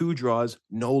 wins, 2 draws,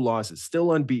 no losses.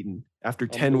 Still unbeaten after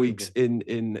 10 weeks in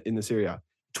the Serie A.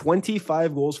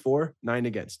 25 goals for, 9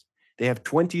 against. They have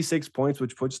 26 points,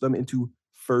 which puts them into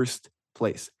first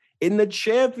place. In the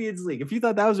Champions League, if you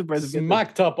thought that was impressive.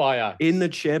 Smacked up Ajax. In the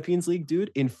Champions League,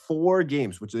 dude, in 4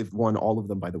 games, which they've won all of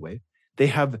them, by the way, they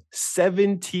have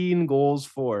 17 goals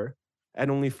for and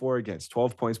only 4 against.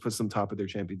 12 points puts them top of their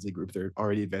Champions League group. They're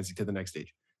already advancing to the next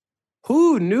stage.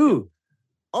 Who knew?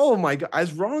 Oh my God.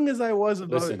 As right as I was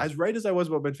about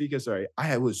Benfica, sorry,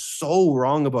 I was so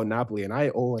wrong about Napoli, and I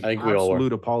owe an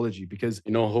absolute apology because...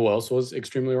 You know who else was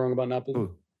extremely wrong about Napoli?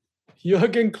 Who?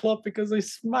 Jurgen Klopp, because they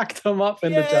smacked him up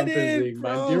in the Champions League,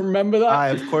 man. Do you remember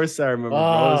that? Of course I remember,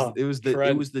 bro. It was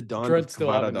the dawn of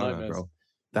Kvaradona, bro.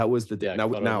 That was the day.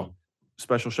 Now,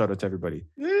 special shout out to everybody.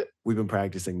 We've been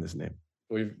practicing this name.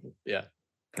 All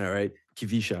right.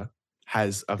 Kivisha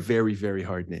has a very, very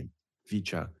hard name.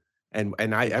 Vicha. And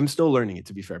I'm still learning it,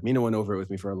 to be fair. Mina went over it with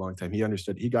me for a long time. He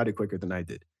understood. He got it quicker than I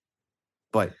did.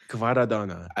 But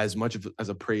Kvaradona, as much as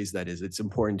a praise that is, it's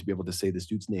important to be able to say this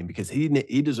dude's name because he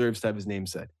deserves to have his name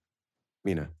said.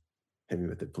 Mina, hit me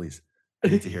with it, please. I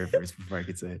need to hear it first before I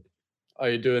could say it. Are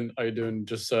you doing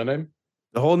just surname?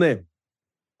 The whole name.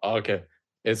 Oh, okay.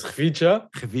 It's Khvicha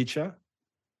Khvicha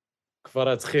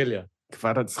Kvaratskhelia.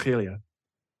 Kvaratskhelia.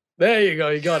 There you go.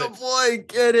 You got it. Boy,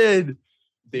 get it.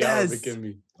 The Arabic in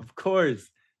me. Of course.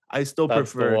 I still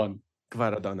That's prefer the one.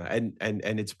 Kvaradona.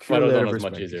 And it's purely out of Kvaradona is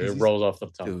respect. much easier. It rolls off the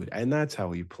tongue. Dude, and that's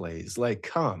how he plays. Like,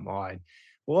 come on.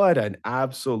 What an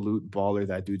absolute baller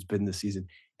that dude's been this season.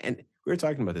 And we were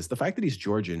talking about this. The fact that he's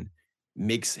Georgian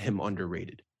makes him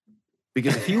underrated.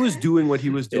 Because if he was doing what he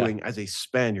was doing as a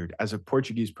Spaniard, as a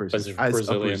Portuguese person, as a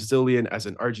Brazilian, as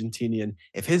an Argentinian,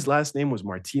 if his last name was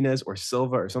Martinez or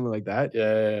Silva or something like that,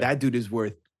 that dude is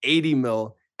worth 80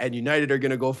 mil, and United are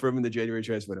going to go for him in the January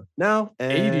transfer window. Now,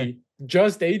 80?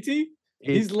 Just 80?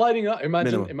 He's lighting up.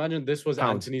 Imagine this was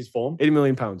pounds. Antony's form. 80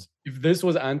 million pounds. If this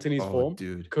was Antony's form,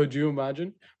 dude, could you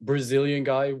imagine? Brazilian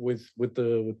guy with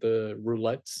the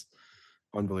roulettes.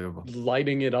 Unbelievable.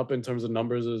 Lighting it up in terms of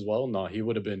numbers as well. No, he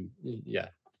would have been, the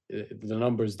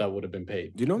numbers that would have been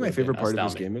paid. Do you know what my favorite part of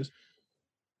this game is?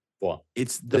 What?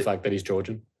 It's the fact that he's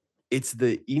Georgian. It's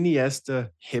the Iniesta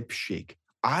hip shake.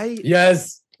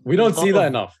 Yes, we don't see that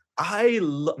enough. I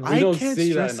can't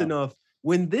stress enough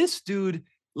when this dude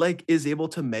like is able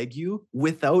to meg you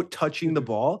without touching the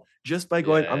ball just by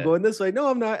going, I'm going this way. No,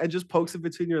 I'm not. And just pokes it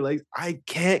between your legs. I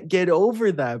can't get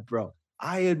over that, bro.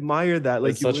 I admire that.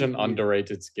 Like, it's such an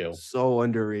underrated skill. So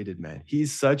underrated, man.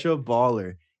 He's such a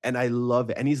baller, and I love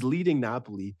it. And he's leading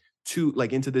Napoli to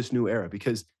like into this new era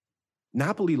because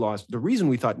Napoli lost. The reason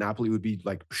we thought Napoli would be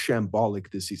like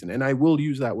shambolic this season, and I will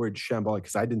use that word shambolic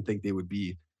because I didn't think they would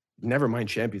be, never mind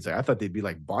Champions League. I thought they'd be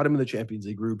like bottom of the Champions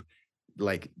League group,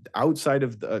 like outside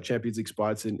of the Champions League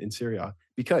spots in Serie A.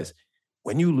 Because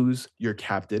when you lose your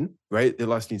captain, right? They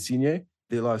lost Insigne.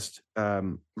 They lost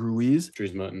Ruiz.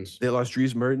 Dries Mertens. They lost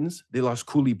Dries Mertens. They lost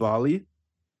Koulibaly.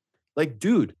 Like,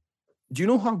 dude, do you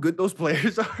know how good those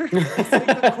players are? It's like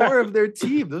the core of their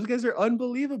team. Those guys are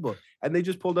unbelievable. And they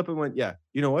just pulled up and went, yeah,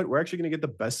 you know what? We're actually going to get the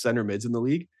best center mids in the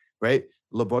league, right?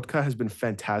 Lobotka has been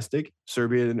fantastic.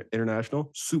 Serbian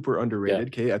international, super underrated,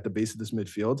 okay, at the base of this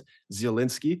midfield.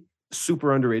 Zielinski,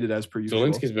 super underrated as per usual.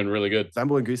 Zielinski's been really good.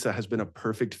 Zambo Anguissa has been a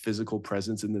perfect physical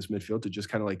presence in this midfield to just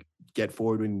kind of like get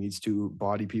forward when he needs to,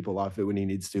 body people off it when he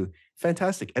needs to.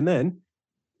 Fantastic. And then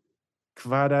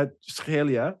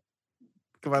Kvaratskhelia.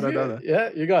 Yeah,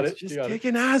 you got it. Just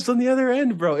kicking ass on the other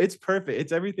end, bro. It's perfect.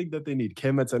 It's everything that they need.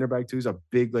 Kim at center back too is a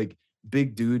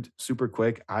big dude, super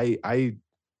quick. I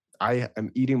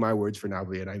am eating my words for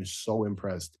Napoli, and I'm so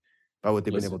impressed by what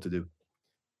they've been able to do.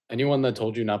 Anyone that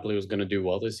told you Napoli was going to do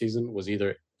well this season was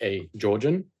either A,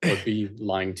 Georgian, or B,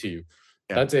 lying to you.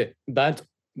 Yeah. That's it. That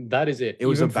is it. It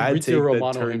was even a bad take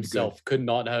Romano himself could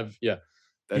not have,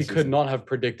 he could not have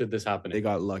predicted this happening. They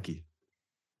got lucky.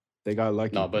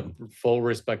 No, but full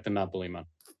respect to Napoli, man.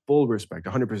 Full respect,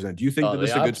 100%. Do you think that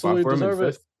this is a good spot for them in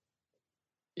fifth?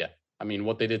 Yeah. I mean,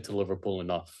 what they did to Liverpool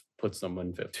enough puts them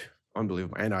in fifth.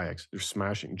 Unbelievable. And Ajax. They're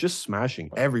smashing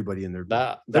everybody in their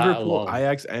that Liverpool,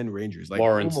 Ajax, and Rangers. Like,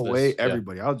 pull away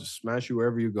everybody. I'll just smash you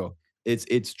wherever you go.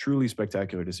 It's truly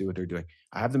spectacular to see what they're doing.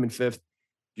 I have them in fifth.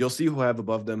 You'll see who I have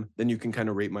above them. Then you can kind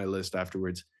of rate my list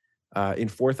afterwards. In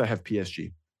fourth, I have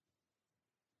PSG.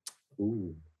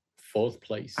 Ooh, fourth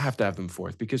place. I have to have them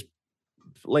fourth because,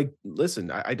 like,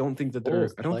 listen, I don't think that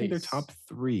I don't think they're top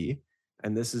three.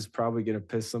 And this is probably going to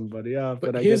piss somebody off.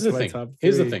 But here's the thing.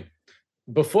 Here's the thing.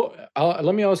 Before,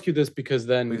 let me ask you this, because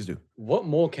then please do. What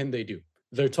more can they do?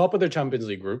 They're top of their Champions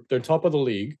League group. They're top of the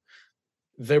league.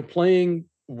 They're playing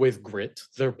with grit.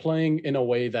 They're playing in a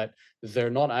way that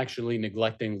they're not actually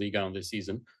neglecting Liga on this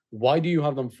season. Why do you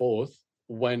have them fourth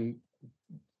when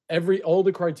all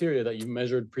the criteria that you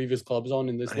measured previous clubs on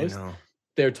in this list,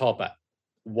 they're top at?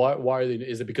 Why are they?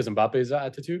 Is it because Mbappe's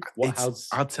attitude?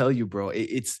 I'll tell you, bro.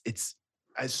 It's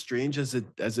as strange as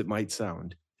it might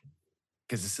sound,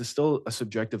 because this is still a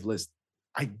subjective list.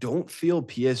 I don't feel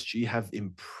PSG have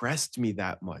impressed me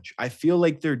that much. I feel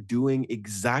like they're doing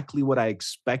exactly what I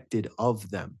expected of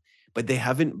them, but they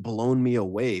haven't blown me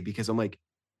away because I'm like,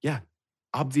 yeah,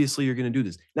 obviously you're going to do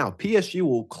this. Now, PSG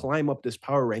will climb up this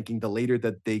power ranking the later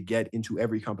that they get into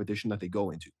every competition that they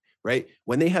go into, right?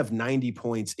 When they have 90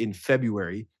 points in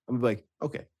February, I'm like,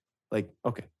 okay,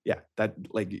 yeah,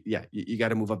 you got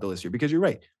to move up the list here, because you're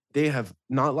right. They have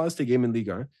not lost a game in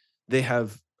Liga. They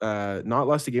have not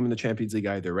lost a game in the Champions League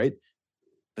either, right?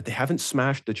 But they haven't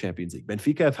smashed the Champions League.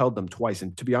 Benfica have held them twice.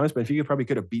 And to be honest, Benfica probably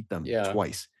could have beat them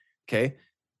twice. Okay.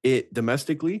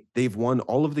 Domestically, they've won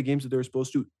all of the games that they were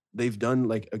supposed to. They've done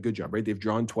like a good job, right? They've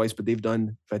drawn twice, but they've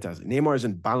done fantastic. Neymar's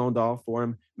in Ballon d'Or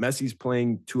form. Messi's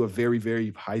playing to a very,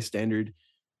 very high standard.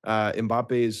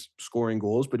 Mbappe is scoring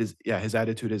goals, but his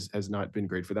attitude has not been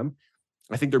great for them.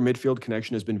 I think their midfield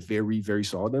connection has been very, very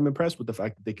solid. I'm impressed with the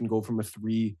fact that they can go from a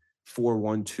 3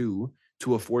 4-1-2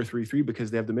 to a 4-3-3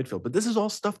 because they have the midfield. But this is all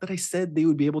stuff that I said they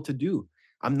would be able to do.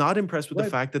 I'm not impressed with the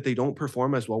fact that they don't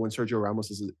perform as well when Sergio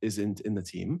Ramos isn't in the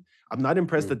team. I'm not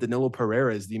impressed that Danilo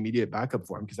Pereira is the immediate backup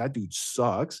for him because that dude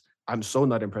sucks. I'm so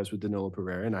not impressed with Danilo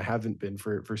Pereira, and I haven't been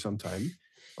for some time.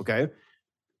 Okay.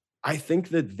 I think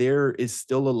that there is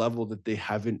still a level that they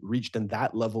haven't reached, and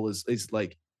that level is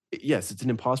like, yes, it's an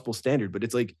impossible standard, but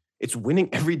it's like it's winning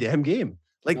every damn game.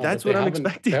 Like that's what I'm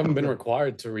expecting. They haven't been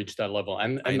required to reach that level,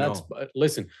 and that's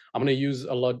listen. I'm gonna use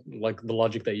a lot like the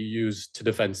logic that you use to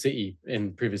defend City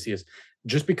in previous years.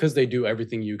 Just because they do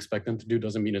everything you expect them to do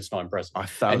doesn't mean it's not impressive.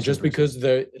 And just because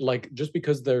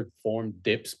their form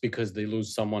dips because they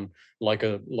lose someone like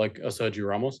a Sergio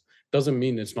Ramos doesn't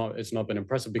mean it's not been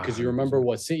impressive. Because you remember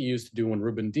what City used to do when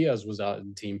Ruben Diaz was out of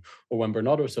the team or when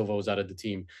Bernardo Silva was out of the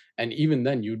team, and even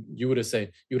then you would have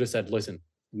said, listen,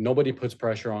 nobody puts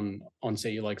pressure on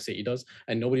City like City does,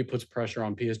 and nobody puts pressure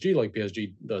on PSG like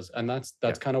PSG does. And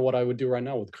that's kind of what I would do right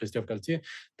now with Christophe Galtier.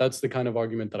 That's the kind of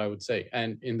argument that I would say.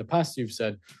 And in the past, you've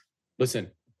said,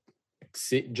 listen,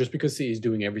 just because City is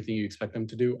doing everything you expect them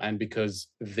to do, and because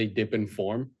they dip in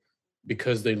form,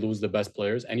 because they lose the best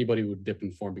players, anybody would dip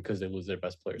in form because they lose their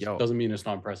best players. Doesn't mean it's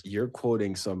not impressive. You're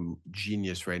quoting some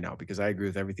genius right now because I agree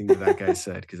with everything that guy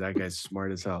said because that guy's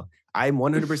smart as hell. I'm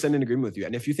 100% in agreement with you.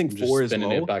 And if you think 4 is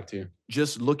low, back to you.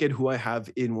 Just look at who I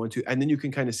have in 1-2, and then you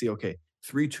can kind of see, okay,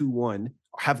 3-2-1.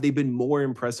 Have they been more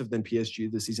impressive than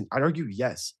PSG this season? I'd argue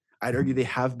yes. I'd argue they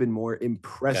have been more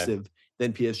impressive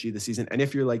than PSG this season. And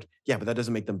if you're like, yeah, but that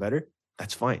doesn't make them better,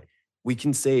 that's fine. We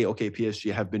can say, okay,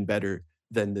 PSG have been better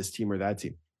than this team or that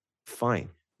team. Fine.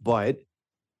 But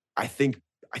I think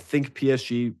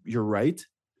PSG, you're right.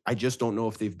 I just don't know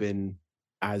if they've been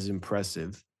as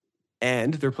impressive.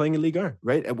 And they're playing in Ligue 1,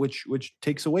 right? Which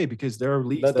takes away because there are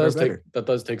leagues that are better. That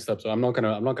does take steps. So I'm not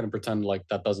gonna pretend like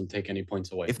that doesn't take any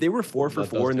points away. If they were 4 for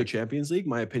 4 in the Champions League,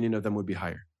 my opinion of them would be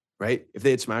higher, right? If they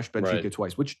had smashed Benfica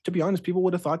twice, which to be honest, people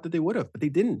would have thought that they would have, but they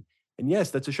didn't. And yes,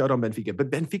 that's a shout on Benfica.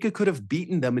 But Benfica could have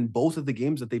beaten them in both of the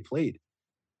games that they played.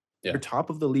 Yeah. They're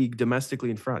top of the league domestically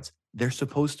in France. They're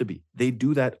supposed to be. They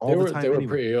do that all the time. They were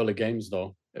pretty early games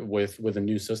though, with a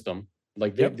new system.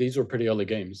 Like these were pretty early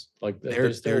games. Like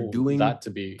they're doing that to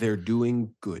be. They're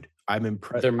doing good. I'm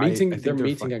impressed. They're meeting. They're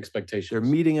meeting expectations. They're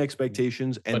meeting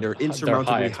expectations, and they're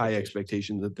insurmountably high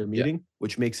expectations that they're meeting,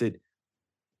 which makes it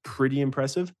pretty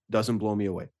impressive. Doesn't blow me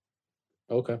away.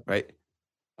 Okay. Right.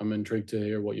 I'm intrigued to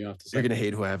hear what you have to say. You're gonna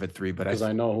hate who I have at 3, but because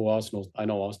I know Arsenal's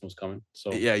coming.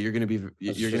 So yeah, you're gonna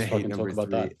hate number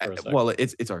 3. Well,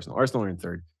 it's Arsenal. Arsenal are in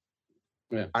 3rd.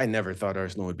 Yeah. I never thought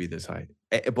Arsenal would be this high,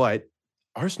 but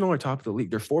Arsenal are top of the league.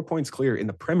 They're 4 points clear in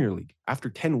the Premier League. After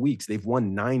 10 weeks, they've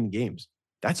won 9 games.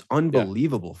 That's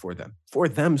unbelievable for them. For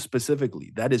them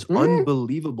specifically, that is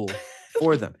unbelievable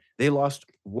for them. They lost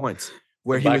once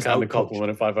where he was out compliment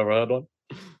if I've ever had one.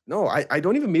 No, I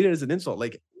don't even mean it as an insult.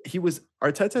 Like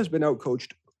Arteta has been out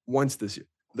coached once this year.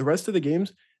 The rest of the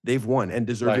games they've won, and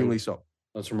deservingly so.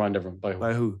 Let's remind everyone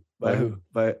by who?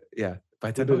 By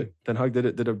Ten Hag. Ten Hag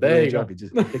did a brilliant job. He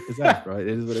just kicked his ass, bro. It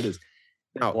is what it is.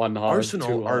 Now,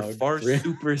 Arsenal are far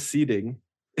superseding.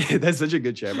 That's such a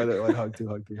good chat. By the way, 1 hug, 2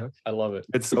 hug, 3 hug. I love it.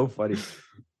 It's so funny.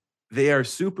 They are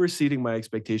superseding my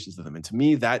expectations of them. And to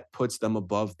me, that puts them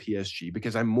above PSG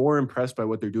because I'm more impressed by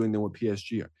what they're doing than what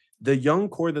PSG are. The young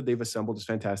core that they've assembled is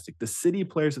fantastic. The City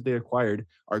players that they acquired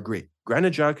are great.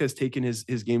 Granit Xhaka has taken his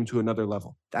game to another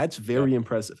level. That's very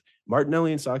impressive.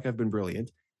 Martinelli and Saka have been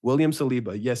brilliant. William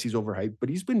Saliba, yes, he's overhyped, but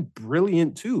he's been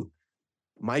brilliant too.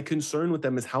 My concern with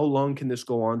them is how long can this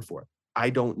go on for? I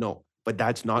don't know, but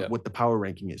that's not what the power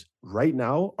ranking is. Right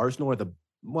now, Arsenal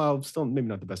are still maybe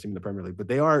not the best team in the Premier League, but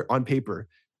they are on paper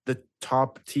the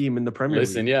top team in the Premier League.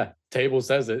 Listen, table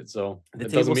says it, so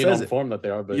it doesn't mean on form that they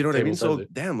are, but you know what I mean? So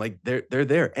damn, like they're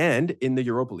there. And in the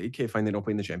Europa League, okay, fine, they don't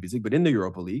play in the Champions League, but in the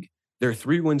Europa League, they're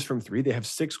 3 wins from 3. They have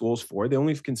 6 goals for. They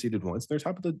only conceded once. They're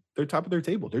top of their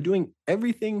table. They're doing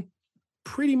everything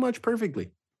pretty much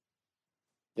perfectly.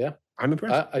 Yeah. I'm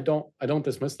impressed. I don't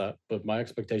dismiss that, but my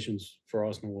expectations for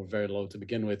Arsenal were very low to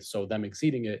begin with. So them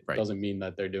exceeding it doesn't mean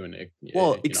that they're doing it.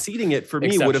 Well, exceeding it for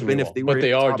me would have been if they were. But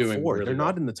they are doing 4. They're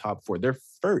not in the top 4. They're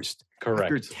first.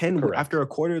 Correct. After a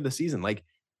quarter of the season, like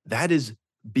that is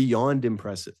beyond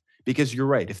impressive. Because you're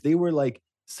right. If they were like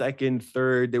 2nd,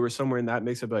 3rd, they were somewhere in that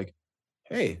mix. I'd be like,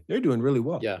 hey, they're doing really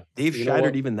well. Yeah, they've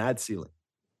shattered even that ceiling.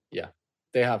 Yeah.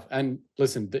 They have, and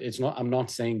listen, it's not. I'm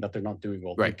not saying that they're not doing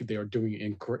well. Right. They are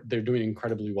doing. They're doing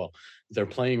incredibly well. They're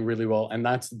playing really well, and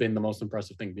that's been the most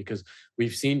impressive thing because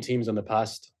we've seen teams in the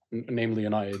past, namely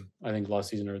United, I think last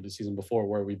season or the season before,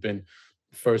 where we've been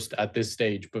first at this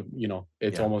stage, but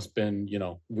it's almost been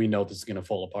we know this is going to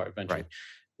fall apart eventually. Right.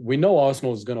 we know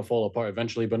Arsenal is going to fall apart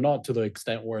eventually, but not to the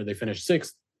extent where they finish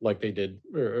sixth like they did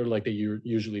or like they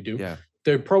usually do. Yeah.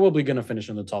 They're probably going to finish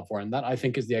in the top four. And that, I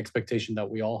think, is the expectation that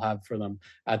we all have for them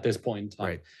at this point in time.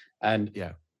 Right. And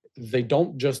they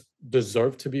don't just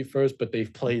deserve to be first, but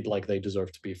they've played like they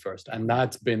deserve to be first. And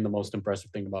that's been the most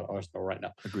impressive thing about Arsenal right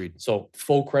now. Agreed. So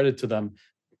full credit to them.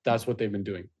 That's what they've been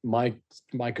doing. My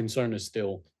concern is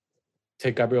still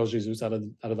take Gabriel Jesus out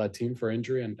of that team for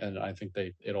injury, and I think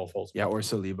it all falls. Yeah, or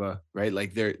Saliba, right?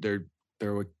 Like they're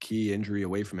a key injury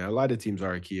away from it. A lot of teams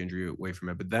are a key injury away from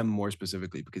it, but them more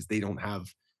specifically because they don't have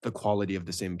the quality of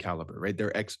the same caliber, right?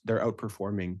 They're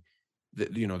outperforming,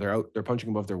 they're punching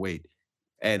above their weight.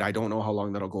 And I don't know how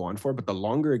long that'll go on for, but the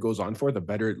longer it goes on for, the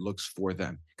better it looks for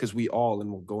them. Because we all, and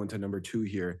we'll go into number 2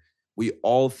 here, we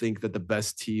all think that the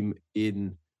best team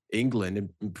in England,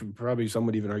 and probably some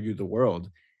would even argue the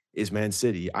world, is Man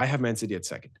City. I have Man City at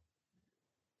second.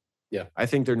 Yeah. I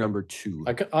think they're number 2.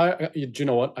 Do you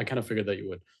know what? I kind of figured that you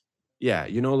would. Yeah.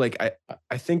 Like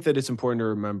I think that it's important to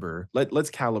remember, let's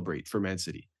calibrate for Man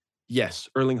City. Yes,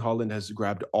 Erling Haaland has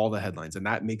grabbed all the headlines, and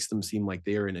that makes them seem like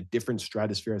they are in a different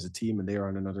stratosphere as a team and they are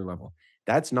on another level.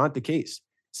 That's not the case.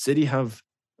 City have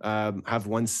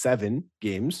won 7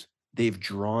 games. They've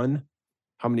drawn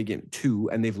how many games?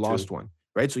 2, and they've lost 1.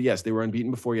 Right? So yes, they were unbeaten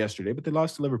before yesterday, but they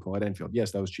lost to Liverpool at Anfield.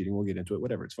 Yes, that was cheating. We'll get into it.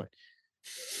 Whatever, it's fine.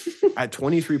 At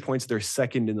 23 points, they're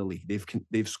second in the league.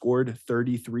 They've scored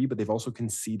 33, but they've also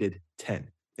conceded 10.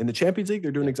 In the Champions League,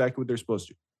 they're doing exactly what they're supposed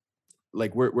to.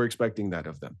 Like we're expecting that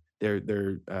of them.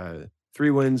 They're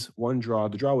 3 wins, 1 draw.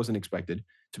 The draw wasn't expected,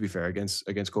 to be fair,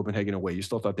 against Copenhagen away. You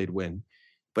still thought they'd win.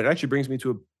 But it actually brings me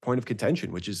to a point of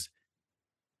contention, which is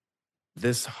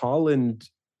this Haaland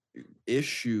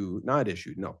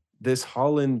this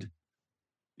Haaland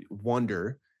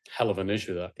wonder. Hell of an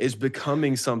issue that is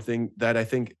becoming something that I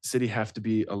think City have to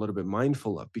be a little bit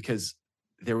mindful of, because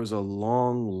there was a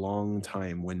long, long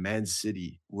time when Man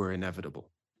City were inevitable.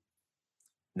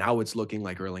 Now it's looking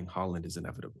like Erling Haaland is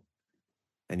inevitable.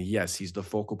 And yes, he's the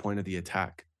focal point of the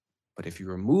attack. But if you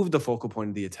remove the focal point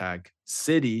of the attack,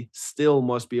 City still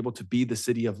must be able to be the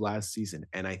City of last season.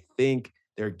 And I think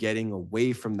they're getting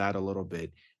away from that a little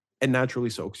bit. And naturally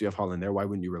so, because you have Haaland there. Why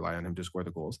wouldn't you rely on him to score the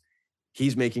goals?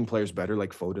 He's making players better,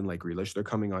 like Foden, like Grealish. They're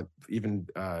coming on, even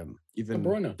De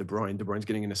Bruyne. De Bruyne's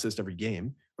getting an assist every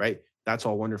game, right? That's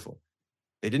all wonderful.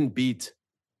 They didn't beat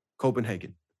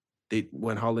Copenhagen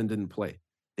when Haaland didn't play.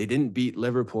 They didn't beat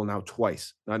Liverpool now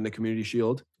twice, not in the Community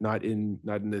Shield, not in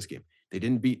this game. They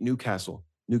didn't beat Newcastle.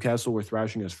 Newcastle were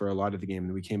thrashing us for a lot of the game,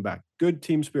 and we came back. Good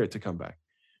team spirit to come back,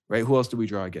 right? Who else did we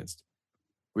draw against?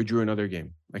 We drew another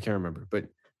game. I can't remember, but it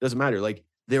doesn't matter. Like,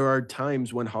 there are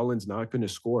times when Haaland's not going to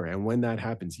score, and when that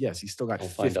happens, yes, he's still got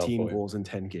 15 goals in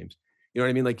 10 games. You know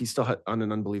what I mean? Like, he's still on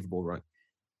an unbelievable run.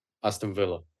 Aston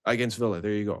Villa. Against Villa,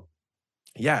 there you go.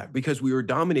 Yeah, because we were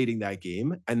dominating that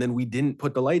game, and then we didn't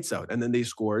put the lights out, and then they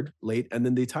scored late, and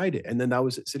then they tied it, and then that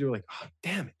was it. City were like, oh,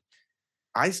 damn it.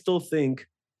 I still think,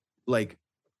 like,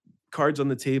 cards on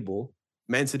the table,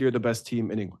 Man City are the best team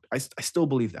in England. I still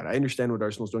believe that. I understand what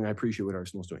Arsenal's doing. I appreciate what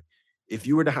Arsenal's doing. If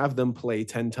you were to have them play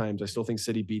 10 times, I still think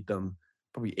City beat them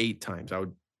probably 8 times. I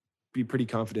would be pretty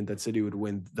confident that City would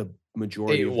win the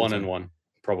majority. 8-1-1,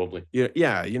 probably.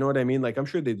 Yeah, you know what I mean? Like, I'm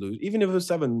sure they'd lose. Even if it was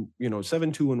 7-2-1,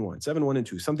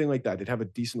 7-1-2, something like that. They'd have a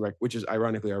decent record, which is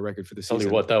ironically our record for the season. Tell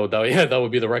you what, that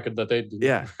would be the record that they'd do.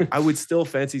 Yeah, I would still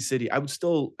fancy City. I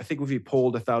think if we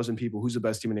polled 1,000 people, who's the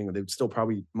best team in England, they would still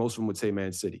probably, most of them would say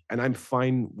Man City. And I'm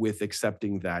fine with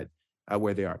accepting that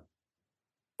where they are.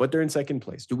 But they're in second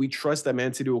place. Do we trust that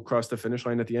Man City will cross the finish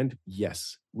line at the end?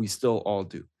 Yes, we still all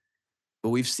do. But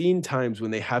we've seen times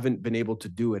when they haven't been able to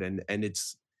do it. And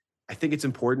I think it's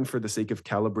important for the sake of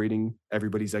calibrating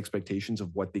everybody's expectations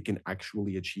of what they can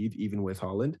actually achieve, even with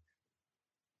Haaland.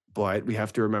 But we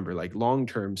have to remember, like,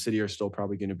 long-term, City are still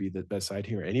probably going to be the best side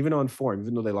here. And even on form,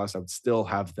 even though they lost, I would still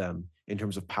have them in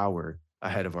terms of power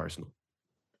ahead of Arsenal.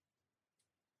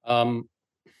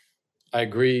 I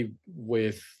agree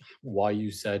with why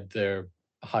you said they're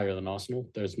higher than Arsenal.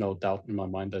 There's no doubt in my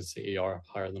mind that City are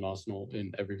higher than Arsenal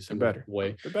in every single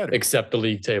way. They're better. Except the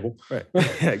league table. Right.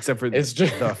 Except for it's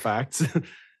just the facts.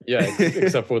 Yeah,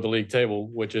 except for the league table,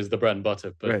 which is the bread and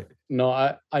butter. But right. No,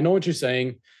 I know what you're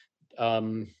saying.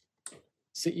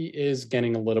 City is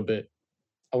getting a little bit,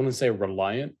 I wouldn't say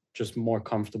reliant, just more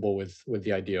comfortable with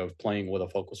the idea of playing with a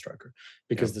focal striker,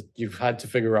 because you've had to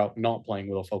figure out not playing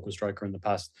with a focal striker in the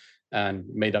past and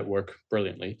made that work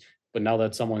brilliantly. But now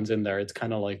that someone's in there, it's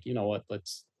kind of like, you know what,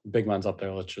 big man's up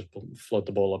there, let's just float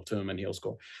the ball up to him and he'll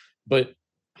score. But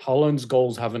Haaland's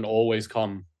goals haven't always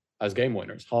come as game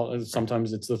winners.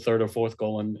 Sometimes it's the third or fourth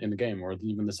goal in the game, or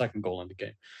even the second goal in the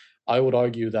game. I would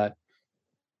argue that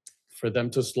for them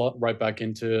to slot right back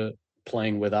into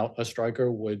playing without a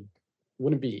striker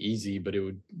wouldn't be easy, but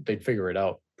they'd figure it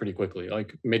out pretty quickly,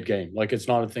 like mid-game. Like it's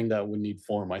not a thing that would need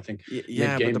form. I think but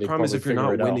the problem is if you're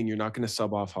not winning, you're not going to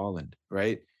sub off Haaland,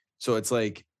 right? So it's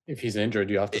like if he's injured,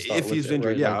 you have to start. If he's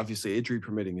injured, right? obviously injury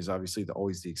permitting is obviously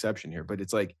always the exception here. But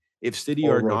it's like if City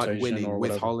are not winning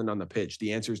with Haaland on the pitch,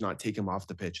 the answer is not take him off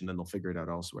the pitch and then they'll figure it out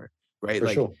elsewhere, right? For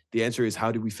sure. The answer is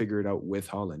how do we figure it out with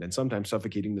Haaland? And sometimes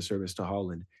suffocating the service to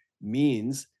Haaland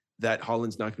means that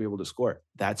Haaland's not going to be able to score.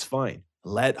 That's fine.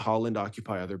 Let Haaland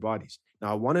occupy other bodies.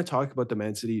 Now, I want to talk about the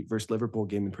Man City versus Liverpool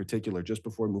game in particular, just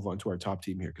before we move on to our top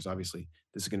team here, because obviously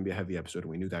this is going to be a heavy episode and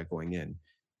we knew that going in.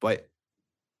 But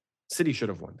City should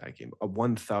have won that game,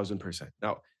 1,000%.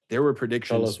 Now, there were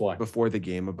predictions before the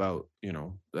game about,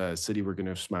 City were going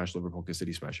to smash Liverpool because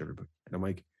City smashed everybody. And I'm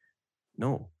like,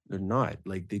 no, they're not.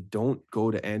 Like, they don't go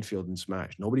to Anfield and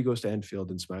smash. Nobody goes to Anfield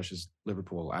and smashes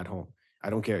Liverpool at home. I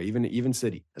don't care. Even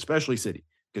City, especially City,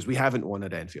 because we haven't won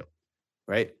at Anfield,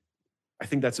 right? I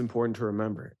think that's important to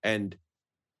remember. And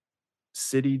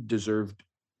City deserved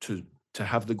to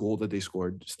have the goal that they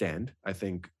scored stand, I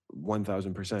think,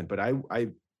 1,000%. But I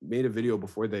made a video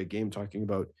before the game talking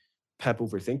about Pep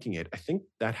overthinking it. I think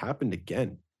that happened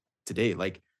again today.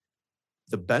 Like,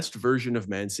 the best version of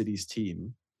Man City's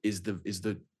team is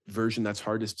the version that's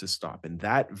hardest to stop. And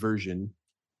that version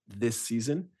this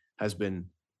season has been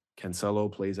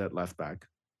Cancelo plays at left back,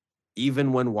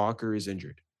 even when Walker is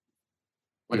injured.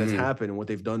 What has happened and what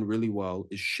they've done really well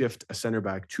is shift a center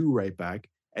back to right back,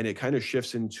 and it kind of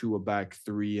shifts into a back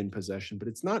three in possession, but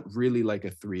it's not really like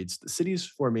a three. It's the City's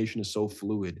formation is so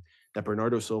fluid that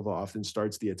Bernardo Silva often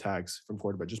starts the attacks from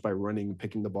quarterback just by running,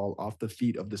 picking the ball off the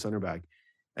feet of the center back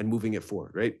and moving it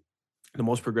forward, right? The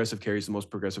most progressive carries, the most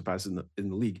progressive passes in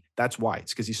the league. That's why.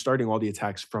 It's because he's starting all the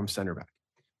attacks from center back,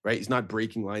 right? He's not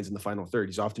breaking lines in the final third.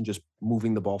 He's often just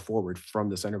moving the ball forward from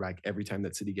the center back every time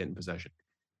that City get in possession.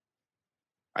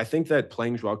 I think that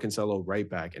playing Joao Cancelo right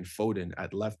back and Foden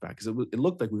at left back, because it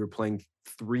looked like we were playing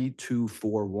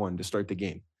 3-2-4-1 to start the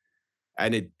game,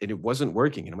 and it wasn't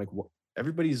working. And I'm like,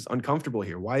 everybody's uncomfortable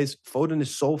here. Why is Foden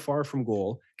is so far from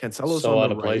goal? Cancelo's so on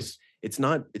the right. Place. It's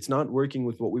not working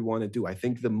with what we want to do. I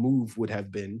think the move would have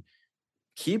been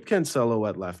keep Cancelo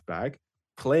at left back,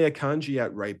 play Akanji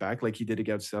at right back like he did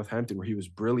against Southampton, where he was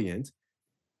brilliant,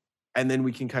 and then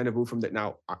we can kind of move from that.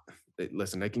 Now,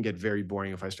 listen, it can get very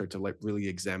boring if I start to really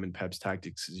examine Pep's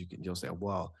tactics, because you'll say,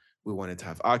 well, we wanted to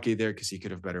have Ake there because he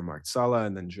could have better marked Salah,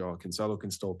 and then Joao Cancelo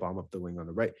can still bomb up the wing on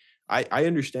the right. I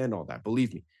understand all that.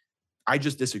 Believe me. I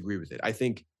just disagree with it. I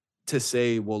think to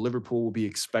say, well, Liverpool will be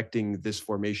expecting this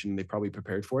formation, they probably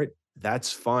prepared for it,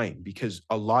 that's fine, because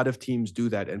a lot of teams do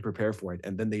that and prepare for it,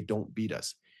 and then they don't beat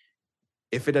us.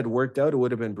 If it had worked out, it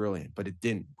would have been brilliant, but it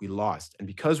didn't. We lost. And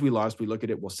because we lost, we look at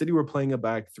it, well, City were playing a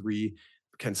back three.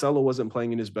 Cancelo wasn't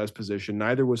playing in his best position.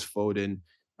 Neither was Foden.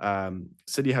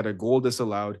 City had a goal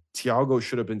disallowed. Thiago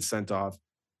should have been sent off,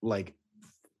 like,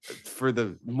 for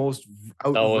the most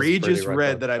outrageous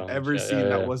red that I've ever seen.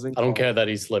 That wasn't. I don't care that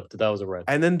he slipped. That was a red.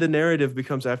 And then the narrative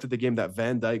becomes after the game that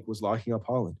Van Dijk was locking up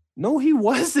Haaland. No, he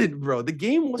wasn't, bro. The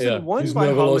game wasn't won by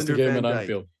Haaland or Van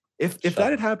Dijk. If that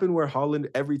had happened where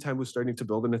Haaland every time was starting to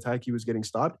build an attack, he was getting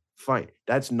stopped, fine.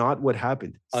 That's not what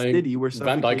happened. City were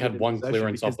Van Dijk had one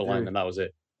clearance off the line, and that was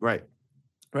it. Right.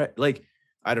 Like,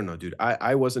 I don't know, dude.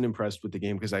 I wasn't impressed with the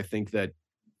game because I think that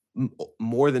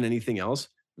more than anything else,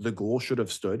 the goal should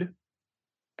have stood.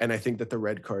 And I think that the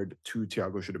red card to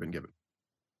Thiago should have been given.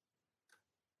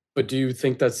 But do you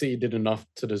think that City did enough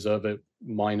to deserve it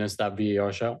minus that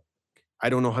VAR shout? I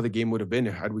don't know how the game would have been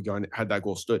had that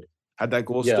goal stood. Had that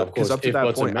goal stood. Because up to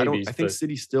that point, I think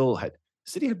City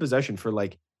had possession for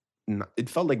it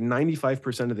felt like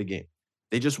 95% of the game.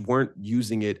 They just weren't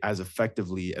using it as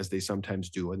effectively as they sometimes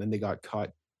do. And then they got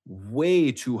caught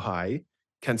way too high.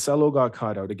 Cancelo got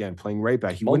caught out again, playing right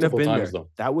back. He wouldn't have been there. Though.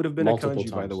 That would have been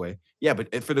Akanji, by the way. Yeah,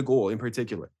 but for the goal in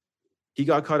particular. He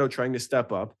got caught out trying to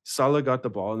step up. Salah got the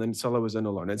ball, and then Salah was in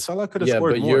alone. And Salah could have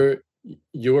scored more.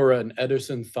 You were an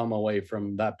Ederson thumb away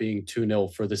from that being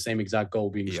 2-0 for the same exact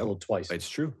goal being scored twice. It's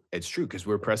true, because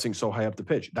we're pressing so high up the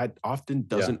pitch. That often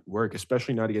doesn't work,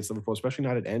 especially not against Liverpool, especially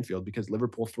not at Anfield, because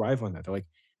Liverpool thrive on that. They're like,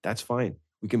 that's fine.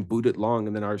 We can boot it long,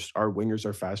 and then our wingers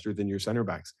are faster than your center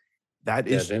backs. That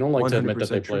is they don't like to admit that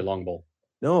they play long ball.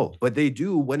 No, but they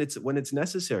do when it's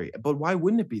necessary. But why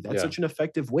wouldn't it be? That's such an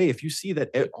effective way. If you see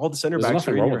that all the center backs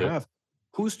are in your half,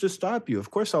 who's to stop you?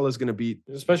 Of course, Salah's going to beat.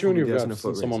 Especially when you've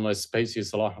got someone like spacey as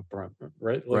Salah,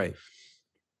 right? Right.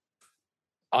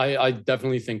 I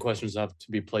definitely think questions have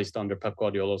to be placed under Pep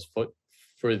Guardiola's foot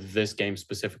for this game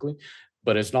specifically,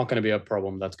 but it's not going to be a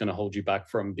problem that's going to hold you back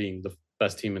from being the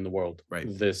best team in the world Right.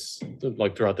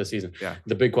 throughout the season. Yeah.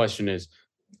 The big question is,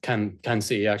 can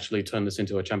City actually turn this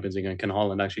into a Champions League, and can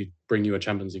Holland actually bring you a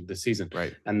Champions League this season?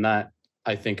 Right. And that,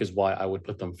 I think, is why I would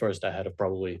put them first ahead of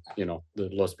probably, the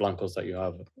Los Blancos that you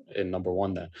have in number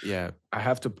one there. Yeah,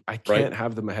 I can't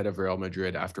have them ahead of Real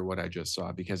Madrid after what I just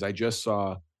saw, because I just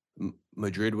saw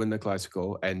Madrid win the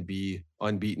Clasico and be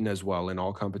unbeaten as well in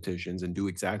all competitions and do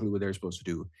exactly what they're supposed to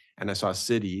do. And I saw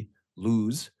City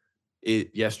lose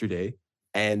it yesterday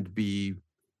and be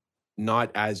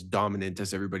not as dominant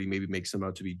as everybody maybe makes them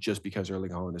out to be, just because Erling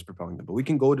Haaland is propelling them. But we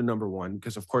can go to number one,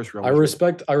 because of course Real I Madrid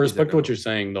respect what you're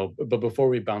saying though. But before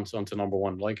we bounce on to number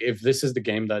one, like if this is the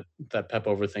game that Pep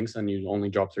overthinks and you only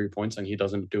drop 3 points and he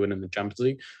doesn't do it in the Champions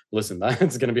League, listen,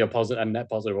 that's going to be a net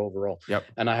positive overall. Yep.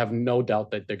 And I have no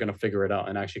doubt that they're going to figure it out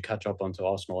and actually catch up onto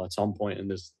Arsenal at some point in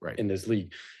this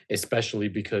league, especially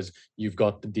because you've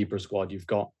got the deeper squad, you've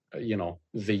got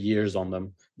the years on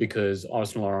them, because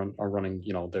Arsenal are running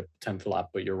their 10th lap,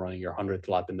 but you're running your 100th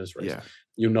lap in this race. Yeah.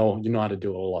 You know how to do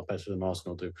it a lot better than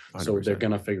Arsenal do. 100%. So they're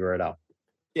gonna figure it out.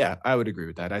 Yeah, I would agree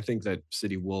with that. I think that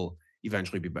City will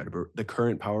eventually be better, but the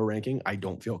current power ranking, I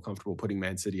don't feel comfortable putting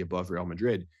Man City above Real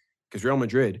Madrid, because Real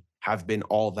Madrid have been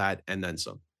all that and then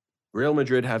some. Real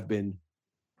Madrid have been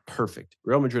perfect.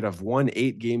 Real Madrid have won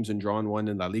 8 games and drawn 1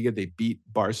 in La Liga. They beat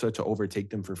Barca to overtake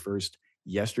them for first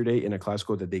yesterday in a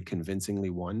Clasico that they convincingly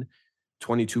won.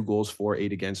 22 goals for,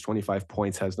 8 against, 25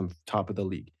 points, has them top of the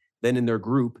league. Then in their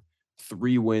group,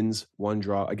 3 wins, 1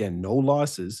 draw. Again, no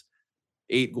losses.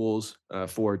 8 goals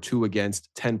for, 2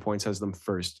 against, 10 points, has them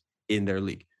first in their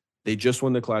league. They just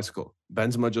won the Clasico.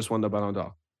 Benzema just won the Ballon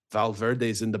d'Or. Valverde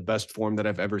is in the best form that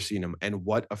I've ever seen him. And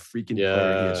what a freaking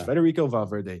player he is. Federico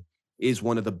Valverde is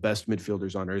one of the best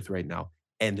midfielders on earth right now.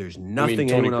 And there's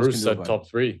nothing anyone else can do about top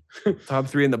 3. Top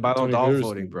 3 in the Ballon d'Or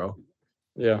voting, bro.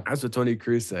 Yeah. That's what Toni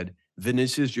Kroos said.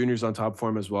 Vinicius Jr.'s on top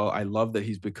form as well. I love that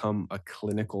he's become a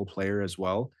clinical player as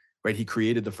well, right? He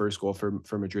created the first goal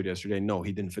for Madrid yesterday. No,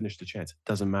 he didn't finish the chance.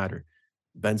 Doesn't matter.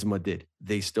 Benzema did.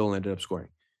 They still ended up scoring.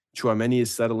 Tchouaméni is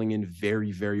settling in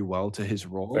very, very well to his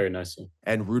role. Very nicely.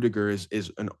 And Rudiger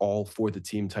is an all for the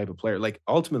team type of player. Like,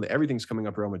 ultimately, everything's coming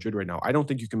up Real Madrid right now. I don't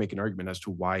think you can make an argument as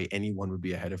to why anyone would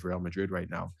be ahead of Real Madrid right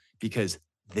now, because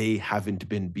they haven't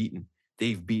been beaten.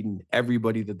 They've beaten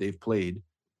everybody that they've played,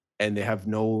 and they have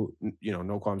no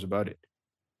qualms about it.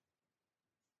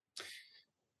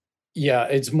 Yeah,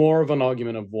 it's more of an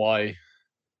argument of why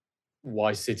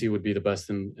City would be the best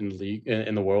in league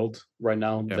in the world right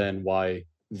now than why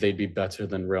they'd be better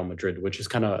than Real Madrid, which is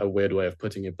kind of a weird way of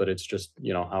putting it, but it's just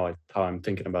how I'm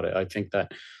thinking about it. I think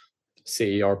that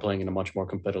City are playing in a much more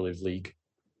competitive league,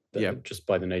 just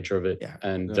by the nature of it,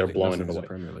 and they're blowing it away.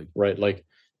 Premier League. Right? Like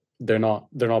they're not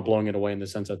blowing it away in the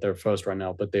sense that they're first right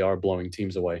now, but they are blowing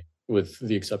teams away, with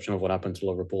the exception of what happened to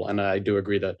Liverpool. And I do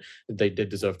agree that they did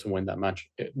deserve to win that match,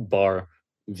 bar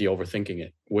the overthinking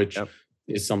it, which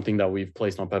is something that we've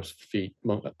placed on Pep's feet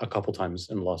a couple times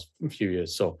in the last few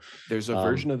years. So there's a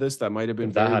version of this that might have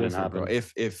been very different, bro.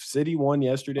 If City won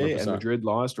yesterday 100%. And Madrid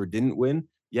lost or didn't win,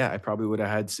 I probably would have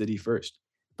had City first.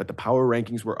 But the power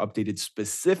rankings were updated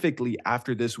specifically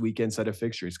after this weekend set of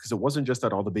fixtures, because it wasn't just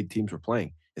that all the big teams were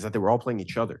playing, it's that they were all playing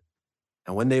each other.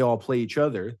 And when they all play each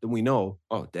other, then we know,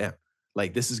 oh, damn,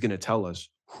 like this is going to tell us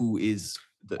who is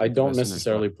the I don't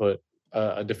necessarily put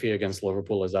a defeat against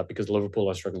Liverpool as that, because Liverpool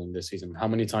are struggling this season. How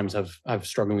many times have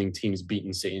struggling teams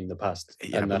beaten City in the past?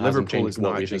 Yeah, and that Liverpool is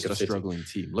not just a struggling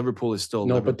team. Liverpool is still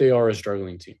but they are a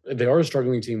struggling team. They are a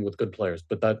struggling team with good players,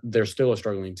 but that they're still a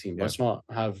struggling team. Let's not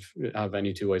have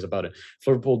any two ways about it. If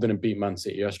Liverpool didn't beat Man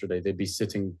City yesterday, they'd be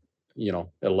sitting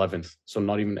 11th, so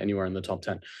not even anywhere in the top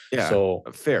 10. Yeah, so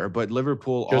fair, but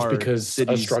Liverpool just because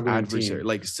City's struggling adversary, team.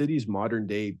 like City's modern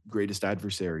day greatest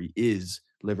adversary is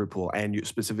Liverpool, and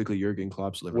specifically Jurgen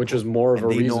Klopp's Liverpool, which is more of a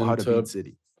reason they know how to beat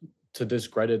City. To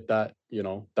discredit that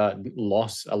that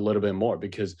loss a little bit more,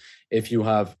 because if you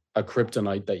have a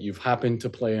kryptonite that you've happened to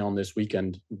play on this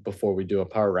weekend before we do a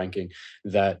power ranking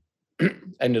that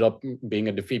ended up being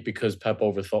a defeat because Pep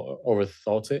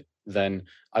overthought it, then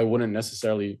I wouldn't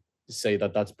necessarily say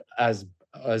that that's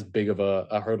as big of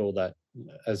a hurdle that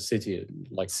as City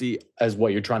as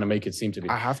what you're trying to make it seem to be.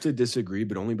 I have to disagree,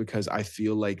 but only because I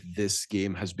feel like this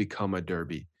game has become a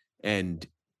derby, and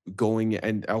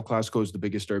El Clasico is the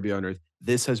biggest derby on earth.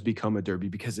 This has become a derby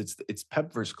because it's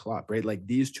Pep versus Klopp, right? Like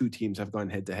these two teams have gone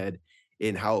head to head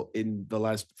in the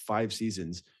last 5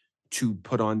 seasons to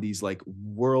put on these like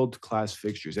world-class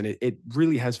fixtures. And it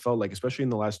really has felt like, especially in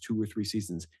the last 2 or 3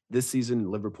 seasons, this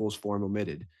season, Liverpool's form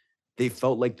omitted, they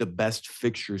felt like the best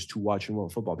fixtures to watch in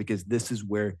world football because this is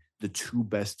where the two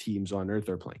best teams on earth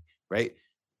are playing, right?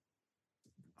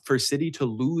 For City to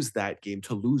lose that game,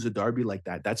 to lose a derby like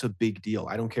that, that's a big deal.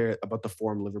 I don't care about the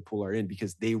form Liverpool are in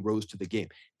because they rose to the game.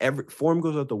 Every form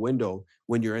goes out the window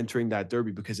when you're entering that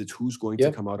derby because it's who's going to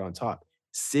Yep. come out on top.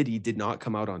 City did not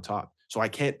come out on top. So I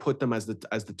can't put them as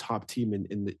the top team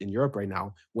in Europe right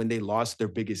now when they lost their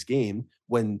biggest game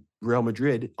when Real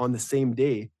Madrid on the same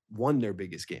day won their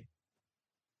biggest game.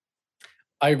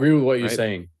 I agree with what you're Right?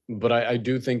 saying, but I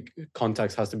do think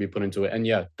context has to be put into it. And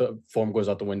yeah, the form goes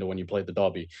out the window when you play the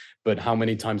derby. But how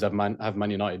many times have Man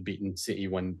United beaten City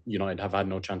when United have had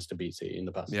no chance to beat City in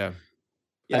the past? Yeah.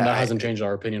 And that Yeah, hasn't changed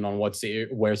our opinion on where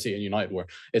City and United were.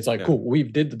 It's like, Yeah. cool, we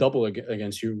did the double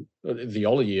against you the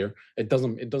other year. It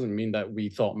doesn't mean that we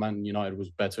thought Man United was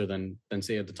better than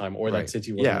City at the time, or Right. that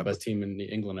City wasn't the best team in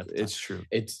England at the time. It's true.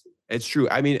 It's true.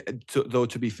 I mean, though,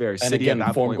 to be fair, City again, at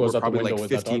that form point goes were out the probably like window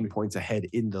with that 15 derby. points ahead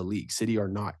in the league. City are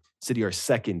not. City are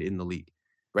second in the league,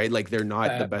 right? Like they're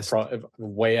not the best.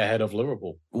 Way ahead of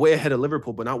Liverpool. Way ahead of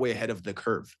Liverpool, but not way ahead of the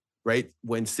curve, right?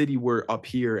 When City were up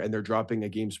here and they're dropping a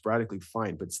game sporadically,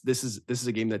 fine. But this is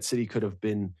a game that City could have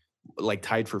been like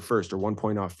tied for first or 1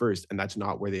 point off first, and that's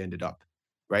not where they ended up,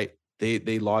 right?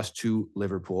 They lost to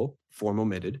Liverpool, form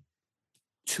omitted,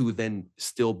 to then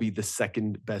still be the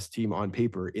second best team on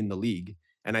paper in the league.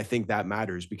 And I think that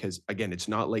matters because, again, it's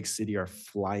not like City are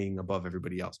flying above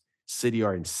everybody else. City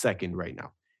are in second right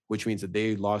now, which means that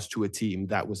they lost to a team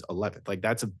that was 11th. Like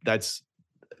that's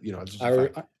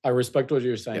I respect what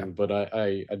you're saying, but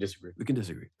I disagree. We can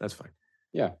disagree. That's fine.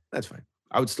 Yeah, that's fine.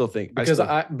 I would still think because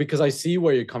I see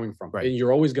where you're coming from. Right. And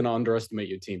you're always going to underestimate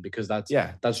your team because that's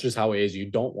just how it is.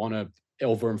 You don't want to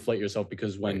overinflate yourself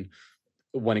because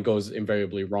when it goes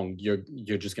invariably wrong, you're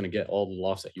just going to get all the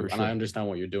laughs at you. And I understand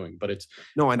what you're doing, but it's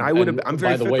no. And I would have. I'm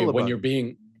very. By the way, when you're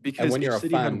being because and when you're a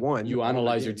City fan, won, you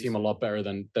analyze your team a lot better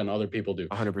than other people do.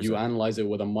 100%. You analyze it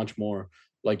with a much more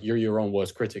like you're your own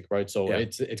worst critic, right? So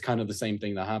it's kind of the same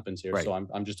thing that happens here. Right. So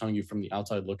I'm just telling you from the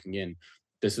outside looking in.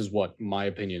 This is what my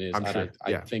opinion is.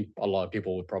 I think a lot of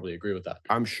people would probably agree with that.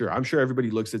 I'm sure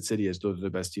everybody looks at City as they're the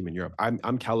best team in Europe.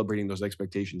 I'm calibrating those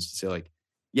expectations to say like,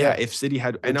 if City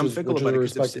had, and I'm fickle about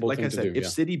it because like I said, if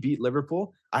City beat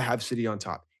Liverpool, I have City on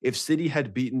top. If City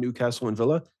had beaten Newcastle and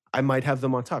Villa, I might have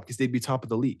them on top because they'd be top of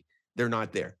the league. They're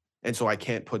not there. And so I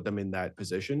can't put them in that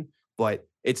position. But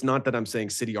it's not that I'm saying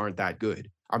City aren't that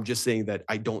good. I'm just saying that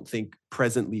I don't think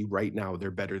presently right now they're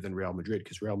better than Real Madrid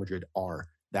because Real Madrid are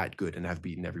that good and have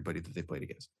beaten everybody that they played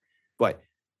against. But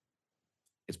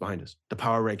it's behind us. The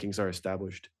power rankings are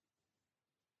established.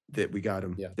 That we got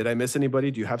them. Yeah. Did I miss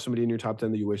anybody? Do you have somebody in your top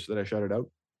 10 that you wish that I shouted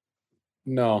out?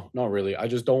 No, not really. I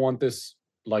just don't want this,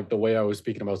 like the way I was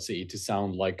speaking about City, to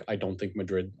sound like I don't think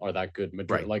Madrid are that good.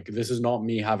 Madrid, like this is not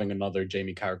me having another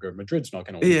Jamie Carragher. Madrid's not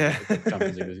going to win the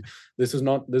Champions League. This is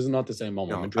not the same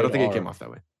moment. No, Madrid I don't think it came off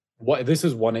that way. What this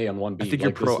is 1A and 1B. I think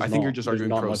you're pro. I think you're just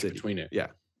arguing pro City between it. Yeah,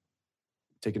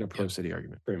 taking a pro City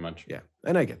argument. Pretty much. Yeah,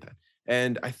 and I get that.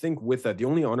 And I think with that, the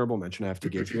only honorable mention I have to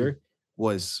give here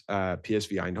was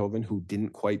PSV Eindhoven, who didn't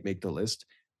quite make the list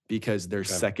because they're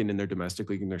second in their domestic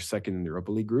league and they're second in the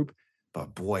Europa League group.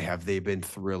 But boy, have they been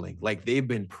thrilling. Like they've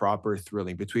been proper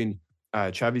thrilling between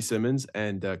Xavi Simons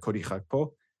and Cody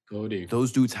Gakpo.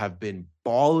 Those dudes have been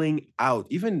balling out.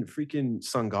 Even freaking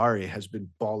Sangare has been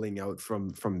balling out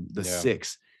from the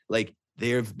six. Like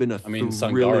they've been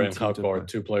Sangare and Gakpo are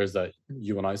two players that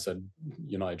you and I said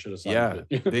United should have signed.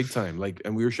 Yeah, big time. Like,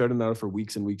 and we were shouting that out for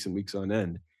weeks and weeks and weeks on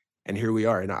end. And here we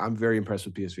are. And I'm very impressed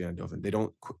with PSV Eindhoven. They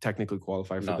don't technically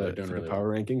qualify for the power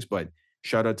rankings, but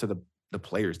shout out to the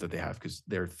players that they have because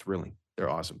they're thrilling. They're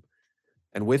awesome.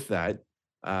 And with that,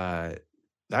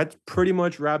 that pretty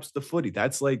much wraps the footy.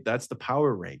 That's the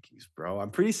power rankings, bro.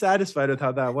 I'm pretty satisfied with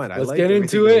how that went. Let's get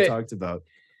into it. We talked about.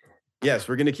 Yes,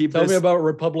 we're gonna keep. Tell me about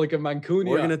Republic of Mancunia.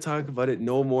 We're gonna talk about it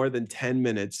no more than 10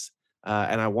 minutes.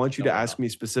 And I want you to ask me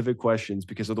specific questions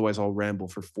because otherwise I'll ramble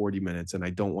for 40 minutes and I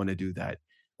don't want to do that.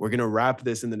 We're going to wrap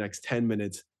this in the next 10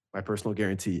 minutes. My personal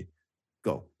guarantee.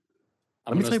 Go.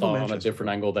 I'm going to start on a different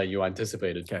angle that you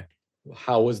anticipated. Okay.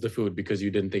 How was the food? Because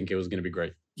you didn't think it was going to be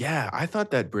great. Yeah, I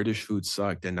thought that British food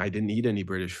sucked and I didn't eat any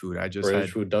British food.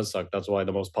 British food does suck. That's why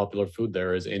the most popular food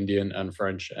there is Indian and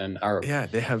French and Arab. Yeah,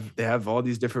 they have all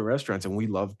these different restaurants and we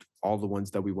loved all the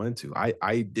ones that we went to.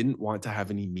 I didn't want to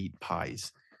have any meat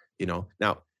pies, Now,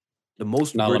 the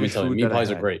most British let me tell you, meat pies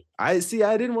are great. I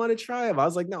didn't want to try them. I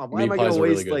was like, no, why am I going to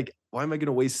waste why am I going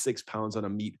to waste 6 pounds on a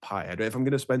meat pie? If I'm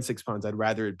going to spend 6 pounds, I'd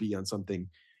rather it be on something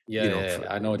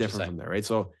I know what different from there, right?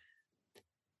 So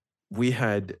we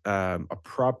had a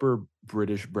proper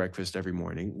British breakfast every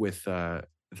morning with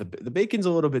The bacon's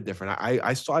a little bit different.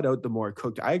 I sought out the more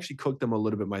cooked. I actually cooked them a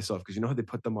little bit myself because you know how they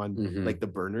put them on Hmm. like the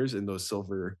burners in those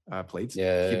silver plates to Yeah,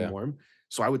 yeah, keep them yeah. warm.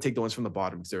 So I would take the ones from the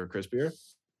bottom because they were crispier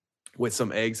with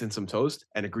some eggs and some toast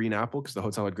and a green apple because the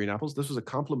hotel had green apples. This was a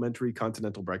complimentary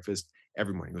continental breakfast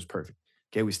every morning. It was perfect.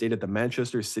 Okay, we stayed at the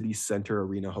Manchester City Center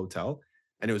Arena Hotel,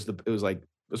 and it was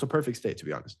a perfect stay to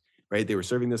be honest. Right, they were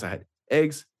serving this. I had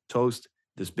eggs, toast,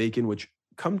 this bacon, which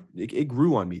it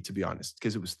grew on me to be honest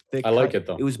because it was I thick like cut. it It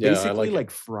though. was Yeah, I basically like it.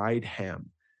 like fried ham.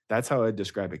 That's how I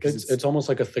describe it because It's almost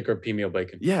like a thicker pimio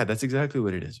bacon. yeah, that's exactly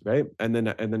what it is, right? And then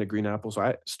a green apple. So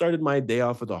I started my day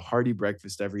off with a hearty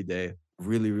breakfast every day.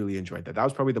 Really, really enjoyed that. That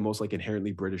was probably the most like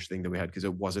inherently British thing that we had because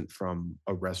it wasn't from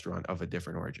a restaurant of a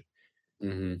different origin.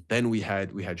 Hmm. Then we had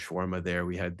shawarma there.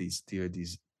 We had these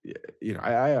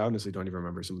I honestly don't even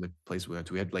remember some of the places we went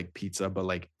to. We had like pizza, but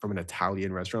like from an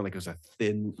Italian restaurant, like it was a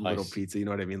thin little Nice. pizza. You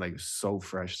know what I mean? Like so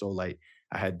fresh, so light.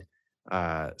 I had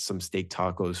some steak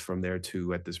tacos from there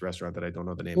too at this restaurant that I don't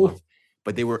know the name Ooh, of,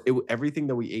 but everything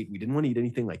that we ate. We didn't want to eat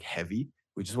anything like heavy.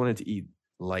 We just wanted to eat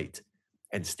light.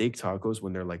 And steak tacos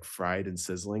when they're like fried and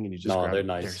sizzling, and you just no, grab they're it,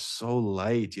 they're nice. so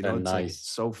light. They're It's like nice.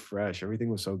 so fresh. Everything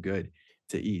was so good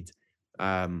to eat.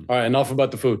 Um, All right, enough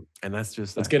about the food. and that's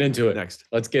just Let's that. get into it. Next,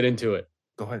 Let's get into it.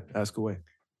 go ahead, ask away.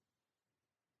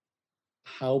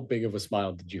 How big of a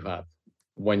smile did you have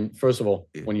when, first of all,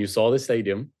 Yeah. when you saw the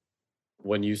stadium,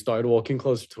 when you started walking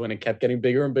closer to it and it kept getting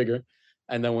bigger and bigger,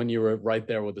 and then when you were right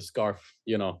there with the scarf,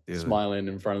 Yeah. smiling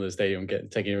in front of the stadium,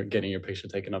 getting your picture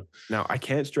taken up. Now, I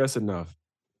can't stress enough.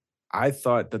 I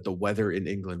thought that the weather in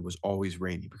England was always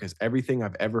rainy because everything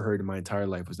I've ever heard in my entire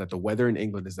life was that the weather in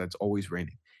England is that it's always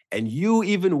raining. And you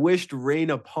even wished rain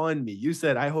upon me. You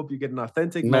said, I hope you get an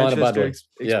authentic Not a bad Manchester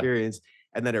way. Yeah, experience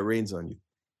and that it rains on you.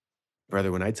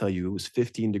 Brother, when I tell you it was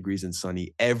 15 degrees and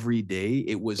sunny every day,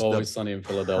 it it's was the always sunny in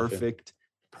Philadelphia. perfect,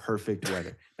 perfect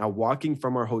weather. Now, walking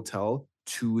from our hotel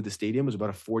to the stadium was about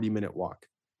a 40-minute walk.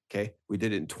 Okay. We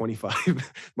did it in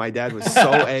 25. My dad was so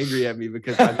angry at me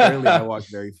because apparently I walk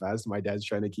very fast. My dad's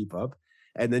trying to keep up.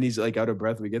 And then he's like out of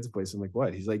breath. We get to place. I'm like,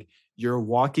 what? He's like, you're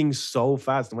walking so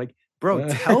fast. I'm like, bro,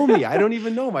 tell me. I don't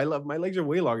even know. My legs are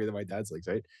way longer than my dad's legs,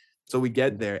 right? So we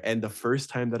get there, and the first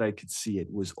time that I could see it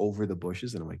was over the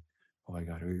bushes, and I'm like, oh my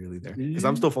God, are we really there? Because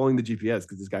I'm still following the GPS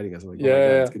because it's guiding us. I'm like, oh my God,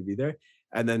 it's Yeah. gonna be there.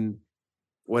 And then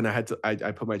when I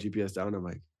put my GPS down, I'm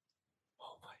like,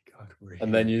 oh my God, we're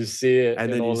And then here. you see it And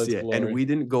in then you all its see it. And glory. we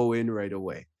didn't go in right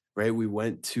away. Right. We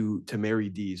went to Mary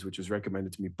D's, which was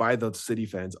recommended to me by the city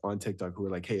fans on TikTok who were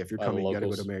like, hey, if you're By the coming, you gotta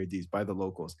go to locals. Mary D's by the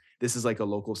locals. This is like a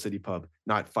local city pub,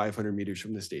 not 500 meters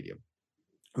from the stadium.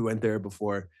 We went there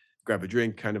before, grab a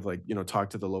drink, kind of like, talk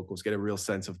to the locals, get a real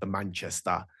sense of the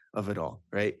Manchester of it all,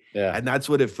 right? Yeah. And that's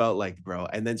what it felt like, bro.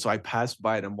 And then so I passed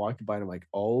by and I'm walking by and I'm like,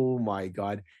 oh my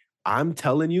God. I'm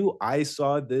telling you, I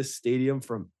saw this stadium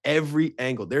from every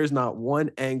angle. There's not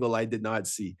one angle I did not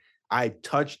see. I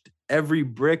touched every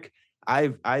brick.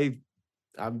 I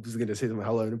I'm just gonna say something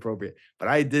hella inappropriate, but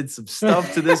I did some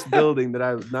stuff to this building that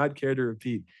I would not care to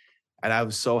repeat. And I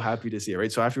was so happy to see it,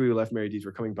 right? So after we left Mary D's,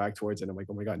 we're coming back towards it. And I'm like,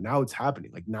 oh my God, now it's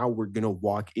happening. Like now we're gonna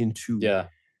walk into Yeah.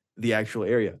 the actual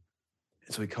area.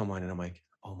 And so we come on and I'm like,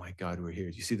 oh my God, we're here.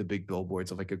 You see the big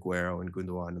billboards of like Aguero and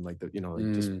Gundogan and like like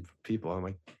just Mm, people. I'm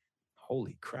like,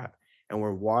 holy crap. And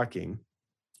we're walking,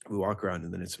 we walk around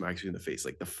and then it smacks you in the face,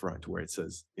 like the front where it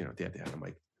says, the. I'm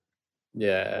like,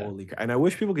 yeah. holy crap. And I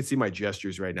wish people could see my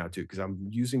gestures right now too, because I'm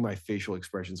using my facial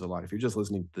expressions a lot. If you're just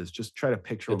listening to this, just try to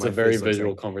picture what It's a my very face looks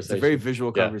visual like. It's a very conversation.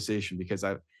 visual Yeah. conversation because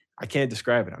I can't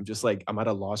describe it. I'm just like, I'm at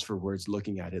a loss for words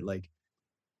looking at it. Like,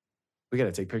 we got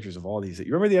to take pictures of all these. You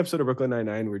remember the episode of Brooklyn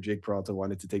Nine-Nine where Jake Peralta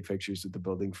wanted to take pictures of the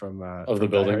building Of the from Die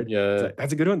building. Hard? It's Yeah. like,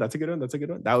 that's a good one. That's a good one. That's a good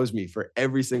one. That was me for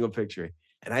every single picture.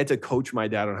 And I had to coach my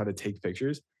dad on how to take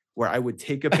pictures where I would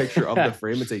take a picture of the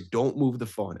frame and say, don't move the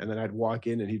phone. And then I'd walk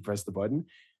in and he'd press the button.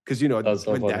 Because That's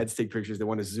so when funny. dads take pictures, they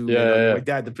want to zoom Yeah, in on yeah, me. I'm yeah. like,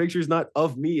 Dad, the picture's not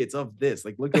of me, it's of this.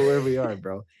 Like, look at where we are,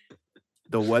 bro.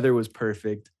 The weather was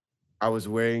perfect. I was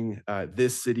wearing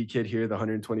this city kit here, the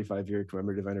 125-year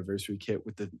commemorative anniversary kit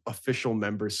with the official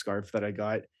member scarf that I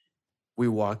got. We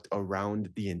walked around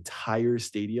the entire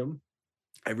stadium,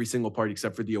 every single part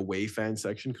except for the away fan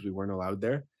section because we weren't allowed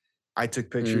there. I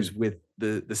took pictures Mm, with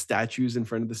the statues in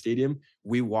front of the stadium.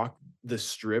 We walked the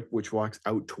strip, which walks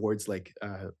out towards like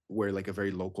where like a very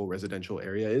local residential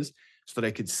area is, so that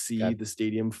I could see okay. the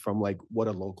stadium from like what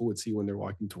a local would see when they're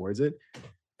walking towards it.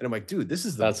 And I'm like, dude, this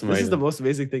is That's the amazing. most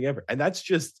amazing thing ever. And that's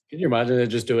just, Can you imagine they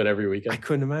just do it every I weekend?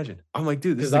 couldn't imagine. I'm like,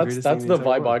 dude, this Because is the greatest thing that's in the the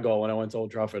entire vibe I world. got when I went to Old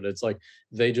Trafford. It's like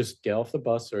they just get off the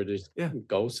bus or just Yeah.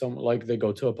 go like they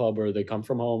go to a pub or they come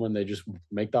from home and they just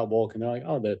make that walk and they're like,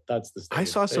 oh, that's the stadium. I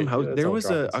saw some house. It's There Old was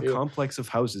a Trafford. See ya. complex of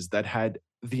houses that had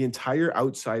the entire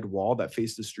outside wall that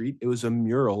faced the street. It was a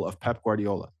mural of Pep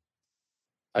Guardiola.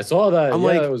 I saw that. I'm Yeah,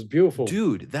 like, it was beautiful.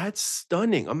 dude, that's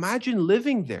stunning. Imagine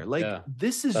living there. Like, Yeah,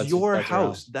 this is that's your your house.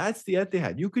 house. That's the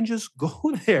Etihad. You can just go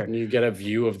there And you get a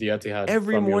view of the Etihad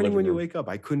every from your morning living when you room. wake up.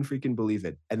 I couldn't freaking believe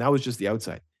it. And that was just the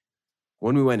outside.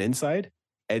 When we went inside,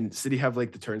 and City have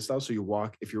like the turnstile, so you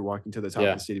walk. If you're walking to the top of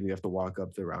Yeah. the stadium, you have to walk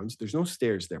up the rounds. There's no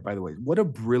stairs there, by the way. What a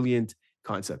brilliant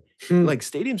concept! Like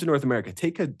stadiums in North America,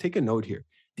 take a note here.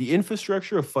 The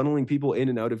infrastructure of funneling people in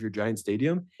and out of your giant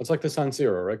stadium, It's like the San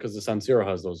Siro, right? Because the San Siro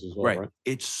has those as well, right?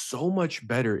 It's so much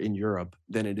better in Europe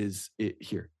than it is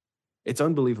here. It's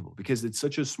unbelievable because it's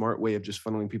such a smart way of just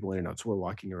funneling people in and out. So we're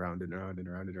walking around and around and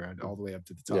around and around all the way up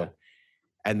to the top. Yeah.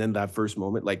 And then that first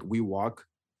moment, like we walk,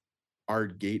 our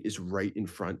gate is right in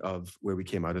front of where we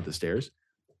came out of the stairs.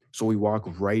 So we walk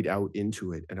right out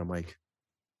into it. And I'm like,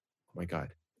 oh my God.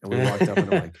 And we walked up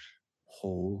and I'm like,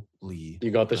 holy.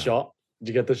 You got the crap. shot? Did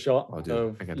you get the shot Oh, dude,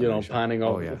 of, I got the you know, right shot. panning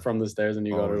Oh, up yeah. from the stairs and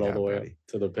you got Oh, it all yeah, the way buddy. up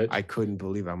to the pitch? I couldn't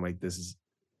believe it. I'm like, this is,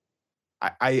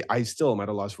 I still am at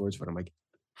a loss for words, but I'm like,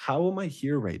 how am I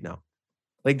here right now?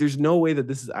 Like, there's no way that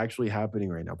this is actually happening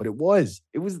right now, but it was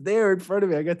there in front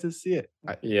of me. I got to see it.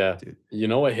 Yeah. Dude, You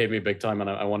know what hit me big time? And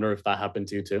I wonder if that happened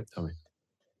to you too. tell me.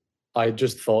 I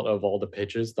just thought of all the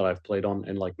pitches that I've played on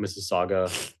in like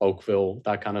Mississauga, Oakville,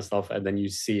 that kind of stuff. And then you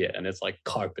see it and it's like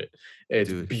carpet. It's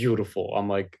Dude. beautiful. I'm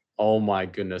like, oh my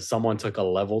goodness, someone took a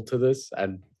level to this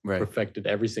and perfected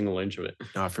every single inch of it.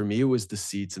 Nah, for me, it was the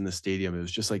seats in the stadium. It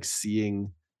was just like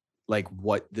seeing like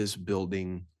what this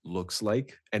building looks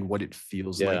like and what it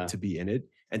feels like to be in it,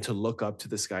 and to look up to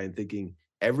the sky and thinking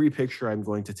every picture I'm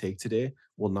going to take today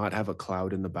will not have a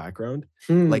cloud in the background.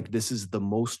 Like, this is the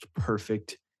most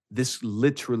perfect. This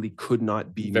literally could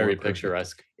not be very more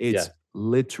picturesque. It's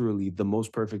literally the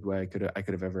most perfect way I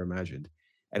could have ever imagined.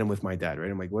 And I'm with my dad,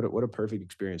 right? I'm like, what a perfect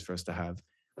experience for us to have.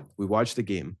 We watched the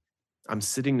game. I'm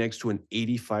sitting next to an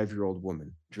 85-year-old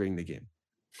woman during the game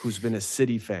who's been a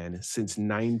City fan since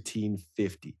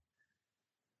 1950.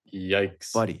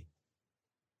 Yikes. Buddy.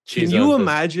 Can you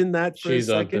imagine that for a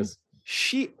second?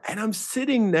 And I'm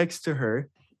sitting next to her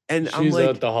and I'm like,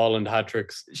 at the Holland hat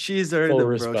tricks. She's earned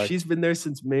them, bro. She's been there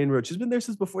since Main Road. She's been there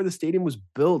since before the stadium was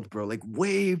built, bro. Like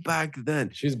way back then.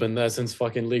 She's been there since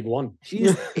fucking League One.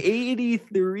 She's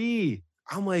 83.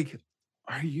 I'm like,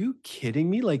 are you kidding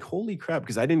me? Like, holy crap.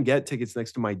 Because I didn't get tickets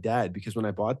next to my dad because when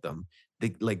I bought them,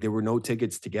 there were no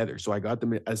tickets together. So I got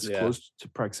them as close to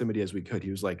proximity as we could.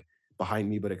 He was like behind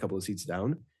me, but a couple of seats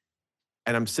down.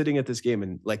 And I'm sitting at this game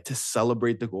and like to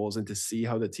celebrate the goals and to see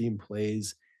how the team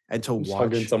plays and to watch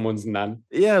hugging someone's nan.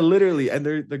 Yeah, literally. And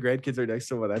the grandkids are next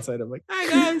to him on that side. I'm like, hi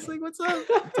guys, like what's up?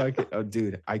 Talking. Oh,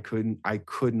 dude, I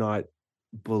could not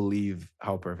believe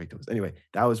how perfect it was. Anyway,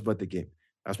 that was but the game.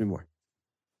 Ask me more.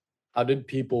 How did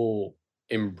people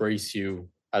embrace you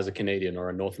as a Canadian or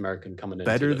a North American coming in?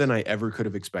 Better than I ever could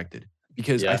have expected.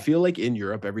 Because I feel like in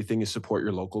Europe, everything is support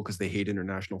your local because they hate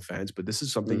international fans. But this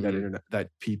is something that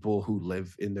people who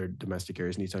live in their domestic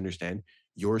areas need to understand.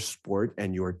 Your sport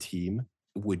and your team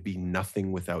would be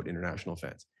nothing without international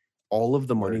fans. All of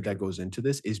the money that goes into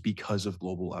this is because of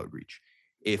global outreach.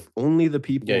 If only the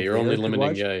people you're only limiting,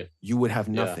 watch, you would have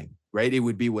nothing, right? It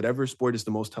would be whatever sport is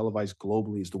the most televised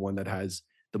globally is the one that has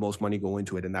the most money go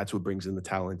into it. And that's what brings in the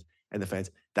talent and the fans.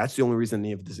 That's the only reason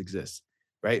any of this exists,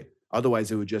 right?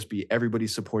 Otherwise, it would just be everybody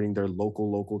supporting their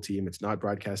local team. It's not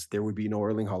broadcast. There would be no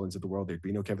Erling Haalands of the world. There'd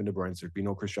be no Kevin De Bruyne's. There'd be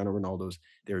no Cristiano Ronaldo's.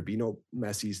 There would be no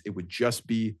Messi's. It would just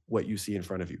be what you see in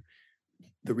front of you.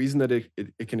 The reason that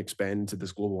it can expand into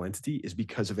this global entity is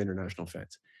because of international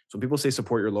fans. So when people say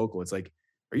support your local, it's like,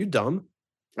 are you dumb?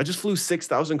 I just flew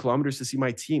 6,000 kilometers to see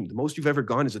my team. The most you've ever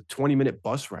gone is a 20-minute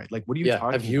bus ride. Like, what are you talking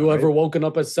about? Have you ever woken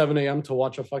up at 7 a.m. to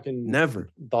watch a fucking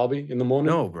derby in the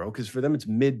morning? No, bro, because for them it's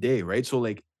midday, right? So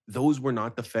like, those were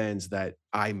not the fans that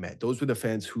I met. Those were the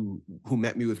fans who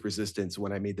met me with resistance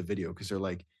when I made the video, because they're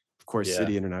like, of course,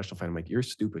 City international fan. I'm like, you're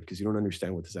stupid because you don't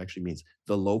understand what this actually means.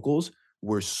 The locals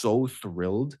were so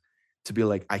thrilled to be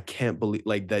like, I can't believe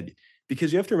like that,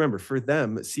 because you have to remember, for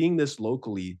them, seeing this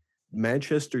locally,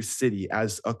 Manchester City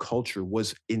as a culture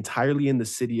was entirely in the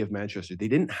city of Manchester. They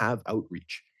didn't have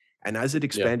outreach. And as it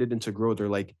expanded into grow, they're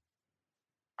like,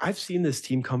 I've seen this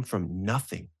team come from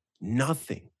nothing,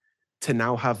 to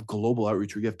now have global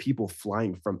outreach where you have people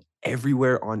flying from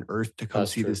everywhere on earth to come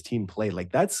see this team play.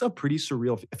 Like, that's a pretty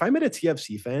surreal. If I met a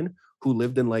TFC fan who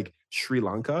lived in like Sri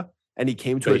Lanka and he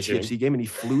came to a Beijing. TFC game and he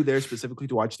flew there specifically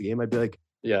to watch the game, I'd be like,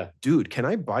 Yeah. dude, can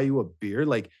I buy you a beer?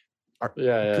 Like,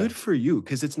 Yeah. good for you.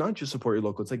 Cause it's not just support your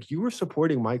local. It's like you were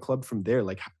supporting my club from there.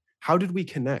 Like, how did we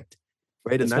connect?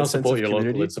 Right. And It's that not sense support of your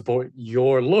community. local, it's support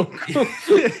your local.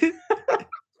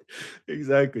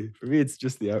 Exactly. For me, it's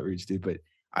just the outreach, dude. But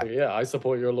yeah, I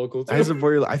support your local too. I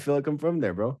support your. I feel like I'm from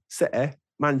there, bro.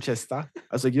 Manchester. I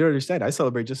was like, you don't understand. I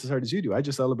celebrate just as hard as you do. I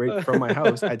just celebrate from my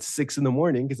house at 6 in the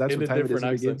morning because that's In what a time it is when the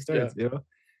game different starts. accent, You know,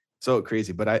 so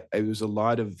crazy. But it was a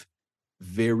lot of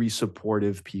very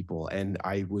supportive people, and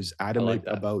I was adamant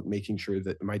that. about making sure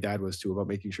that my dad was too, about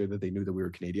making sure that they knew that we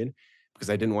were Canadian, because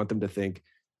I didn't want them to think,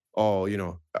 oh, you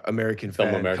know, American Dumb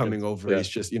fan Americans. coming over. Yeah. He's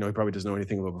just, you know, he probably doesn't know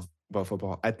anything about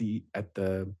football. At the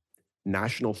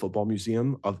National Football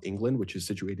Museum of England, which is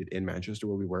situated in Manchester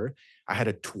where we were, I had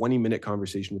a 20-minute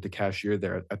conversation with the cashier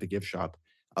there at the gift shop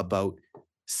about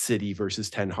City versus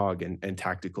Ten Hag and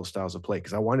tactical styles of play,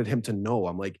 because I wanted him to know.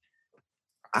 I'm like,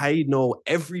 I know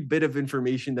every bit of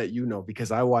information that you know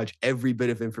because I watch every bit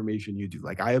of information you do.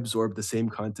 Like, I absorb the same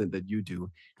content that you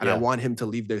do, and I want him to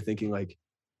leave there thinking like,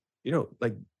 you know,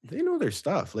 like they know their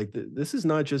stuff. Like this is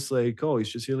not just like, oh,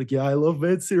 he's just here like, yeah, I love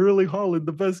Messi, Erling Haaland,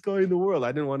 the best guy in the world.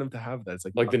 I didn't want him to have that. It's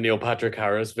like the Neil Patrick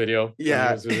Harris video. Yeah, when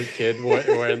he was with his kid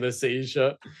wearing the City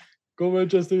shirt. Go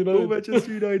Manchester United. Go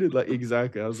Manchester United. Like,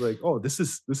 exactly. I was like, oh, this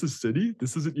is City.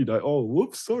 This isn't United. Oh,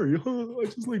 whoops, sorry. I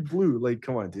just like blue. Like,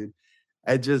 come on, dude.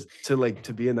 And just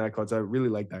to be in that context, I really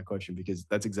like that question because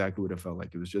that's exactly what it felt like.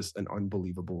 It was just an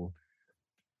unbelievable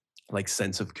like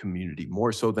sense of community,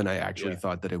 more so than I actually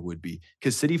thought that it would be.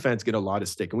 Because City fans get a lot of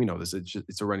stick, and we know this.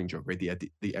 It's a running joke, right?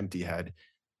 The empty head,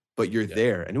 but you're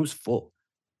there, and it was full,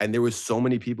 and there was so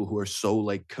many people who are so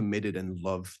like committed and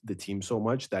love the team so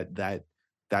much that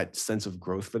sense of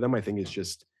growth for them, I think, is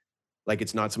just like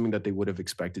it's not something that they would have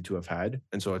expected to have had,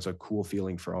 and so it's a cool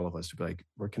feeling for all of us to be like,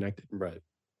 we're connected. Right.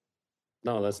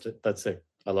 No, that's sick.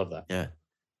 I love that. Yeah,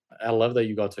 I love that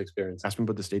you got to experience. Ask me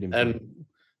about the stadium. And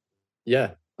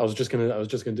yeah, I was just gonna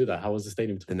do that. How was the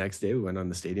stadium tour? The next day we went on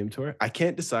the stadium tour. I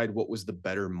can't decide what was the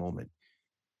better moment.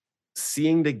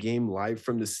 Seeing the game live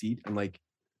from the seat and like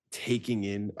taking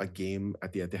in a game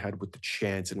at the Etihad with the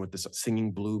chants and with the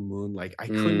singing Blue Moon. Like I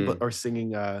couldn't but or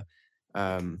singing the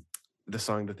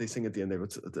song that they sing at the end there.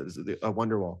 What's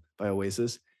Wonderwall by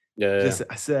Oasis. Yeah.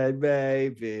 I said,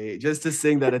 baby, just to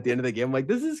sing that at the end of the game. I'm like,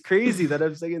 this is crazy that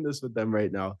I'm singing this with them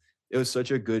right now. It was such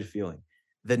a good feeling.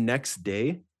 The next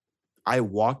day, I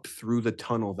walked through the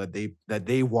tunnel that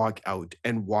they walk out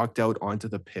and walked out onto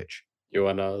the pitch. You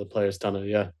went the players' tunnel,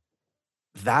 yeah.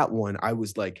 That one, I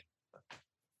was like,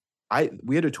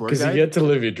 we had a tour guide. Because you get to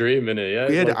live your dream in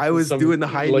it, yeah. I was doing the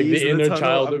high like knees the in inner the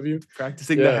tunnel, child of you,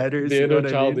 practicing the headers. The inner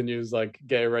child in you is like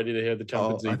getting ready to hear the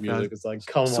Champions League music. It's like,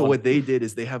 come on. So what they did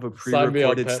is they have a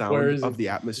pre-recorded sound of the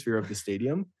atmosphere of the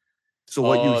stadium. So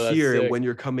what you hear when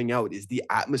you're coming out is the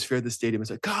atmosphere of the stadium.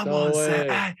 It's like, come on,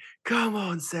 set, come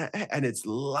on, set, and it's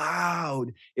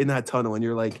loud in that tunnel. And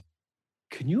you're like,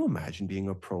 can you imagine being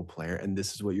a pro player and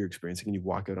this is what you're experiencing? And you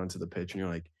walk out onto the pitch and you're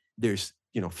like, there's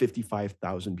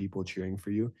 55,000 people cheering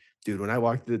for you. Dude, when I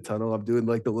walked through the tunnel, I'm doing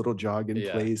like the little jog in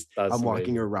place. I'm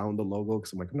walking around the logo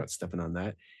because I'm like, I'm not stepping on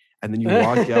that. And then you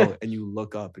walk out and you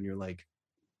look up and you're like,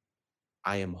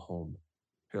 I am home.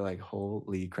 You're like,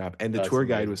 holy crap. And the tour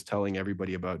guide was telling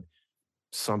everybody about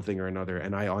something or another.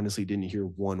 And I honestly didn't hear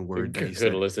one word that he said.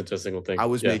 Couldn't listen to a single thing. I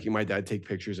was making my dad take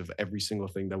pictures of every single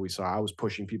thing that we saw. I was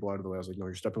pushing people out of the way. I was like, no,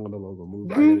 you're stepping on the logo.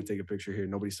 Move. I gotta take a picture here.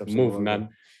 Nobody steps on the logo. Man.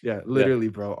 Yeah, literally,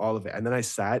 bro. All of it. And then I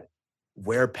sat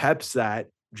where Pep sat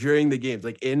during the games,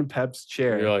 like in Pep's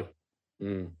chair. And you're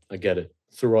like, I get it.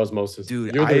 Through osmosis.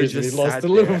 Dude, I just sat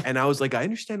there and I was like, I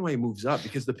understand why he moves up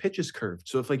because the pitch is curved.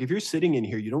 So if you're sitting in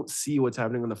here, you don't see what's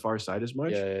happening on the far side as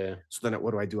much. Yeah. So then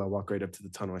what do? I walk right up to the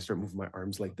tunnel. I start moving my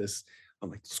arms like this. I'm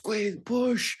like, squeeze,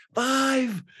 push,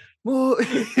 5, more.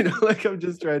 Like I'm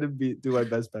just trying to do my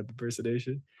best Pep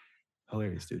impersonation.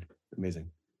 Hilarious, dude.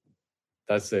 Amazing.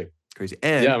 That's sick. Crazy.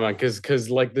 And yeah, man, because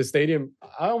like the stadium,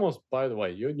 I almost, by the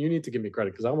way, you need to give me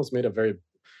credit because I almost made a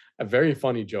very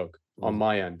funny joke on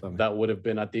my end that would have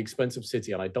been at the expense of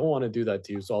City, and I don't want to do that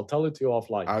to you, so I'll tell it to you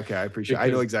offline. Okay, I appreciate it. I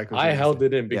know exactly what I held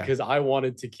it in because I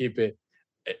wanted to keep it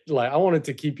I wanted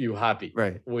to keep you happy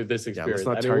with this experience.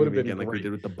 Let's not target me again like we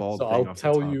did with the ball thing. I'll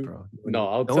tell you,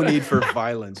 bro. no need for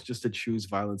violence, just to choose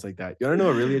violence like that. You want to know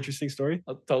a really interesting story?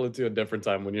 I'll tell it to you a different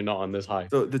time when you're not on this high.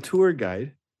 So the tour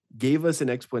guide gave us an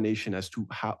explanation as to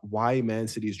why Man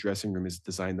City's dressing room is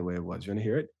designed the way it was. You want to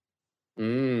hear it?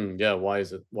 Yeah, why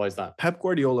is it? Why is that? Pep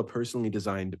Guardiola personally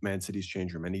designed Man City's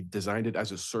change room, and he designed it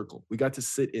as a circle. We got to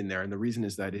sit in there, and the reason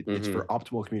is that it's for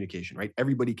optimal communication, right?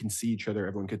 Everybody can see each other.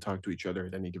 Everyone could talk to each other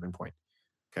at any given point.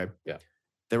 Okay. Yeah.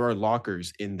 There are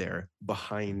lockers in there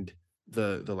behind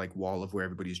the like wall of where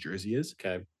everybody's jersey is,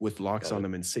 Okay, with locks on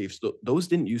them and safes. Those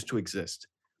didn't used to exist.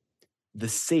 The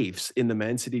safes in the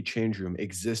Man City change room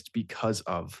exist because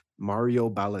of Mario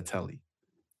Balotelli.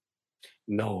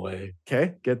 No way.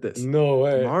 Okay, get this. No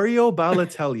way. Mario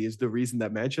Balotelli is the reason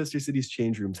that Manchester City's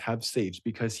change rooms have safes,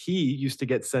 because he used to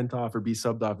get sent off or be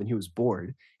subbed off and he was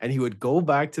bored, and he would go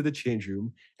back to the change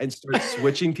room and start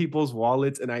switching people's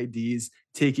wallets and IDs,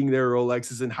 taking their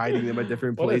Rolexes and hiding them at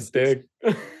different places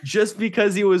just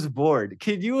because he was bored.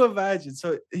 Can you imagine?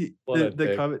 So the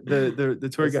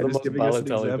tour guide is giving us an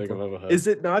example. Is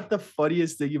it not the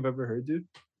funniest thing you've ever heard, dude?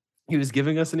 He was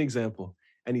giving us an example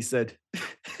and he said,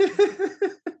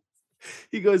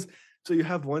 he goes, so you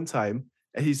have one time,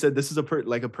 and he said this is a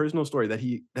personal story that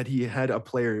he had a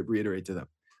player reiterate to them,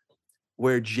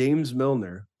 where James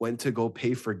Milner went to go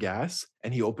pay for gas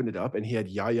and he opened it up and he had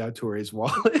Yaya Touré's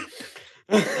wallet.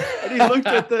 And he looked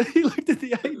at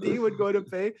the ID when going to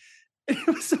pay. And it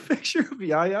was a picture of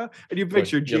Yaya, and you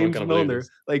picture James Milner,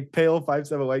 like pale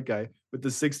 5'7" white guy with the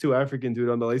 6'2" African dude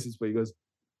on the license plate. He goes,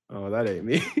 "Oh, that ain't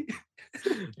me."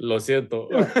 Lo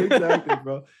siento. Yeah, exactly,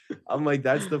 bro. I'm like,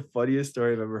 that's the funniest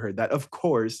story I've ever heard. That, of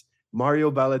course, Mario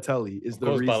Balotelli is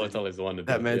the reason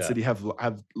that Man City have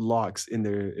locks in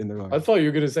their locks. I thought you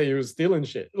were gonna say he was stealing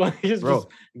shit. Like he's just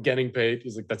getting paid.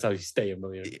 He's like, that's how you stay a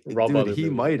millionaire. Dude, he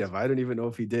might have. I don't even know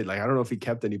if he did. Like, I don't know if he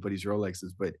kept anybody's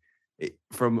Rolexes, but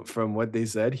from what they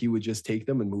said, he would just take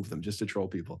them and move them just to troll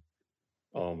people.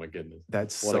 Oh my goodness.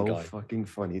 That's so fucking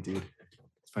funny, dude.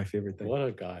 It's my favorite thing. What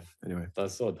a guy. Anyway.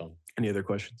 That's so dumb. Any other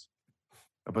questions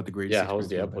about the greatest? Yeah, how was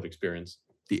the airport experience?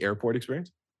 The airport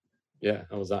experience? Yeah,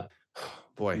 how was that?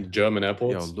 Boy. German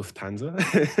airports? Yo, Lufthansa.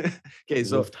 Okay,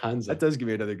 so Lufthansa. That does give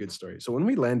me another good story. So when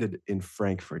we landed in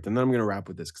Frankfurt, and then I'm going to wrap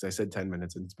with this because I said 10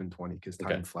 minutes and it's been 20 because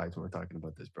time flies when we're talking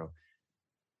about this, bro.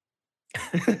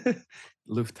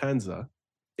 Lufthansa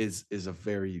is a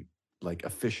very like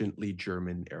efficiently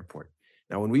German airport.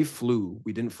 Now, when we flew,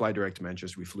 we didn't fly direct to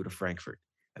Manchester. We flew to Frankfurt.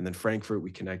 And then Frankfurt,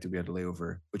 we connected. We had a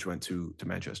layover, which went to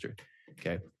Manchester.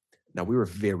 Okay. Now, we were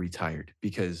very tired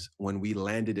because when we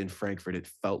landed in Frankfurt, it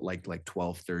felt like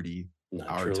 12:30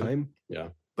 our time. Yeah.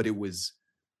 But it was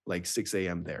like 6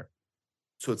 a.m. there.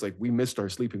 So it's like we missed our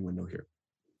sleeping window here.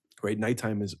 Right?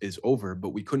 Nighttime is over,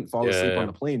 but we couldn't fall asleep on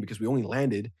the plane because we only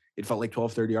landed. It felt like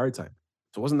 12:30 our time.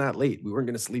 So it wasn't that late. We weren't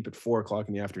going to sleep at 4 o'clock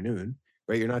in the afternoon.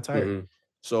 Right? You're not tired.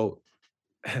 So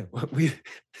we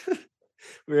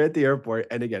we're at the airport,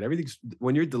 and again,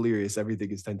 when you're delirious,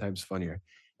 everything is 10 times funnier.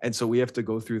 And so we have to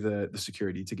go through the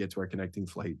security to get to our connecting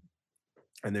flight.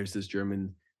 And there's this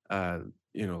German,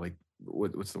 like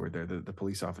what's the word there? The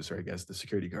police officer, I guess, the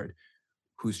security guard,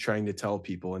 who's trying to tell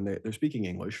people, and they're speaking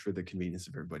English for the convenience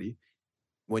of everybody.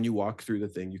 When you walk through the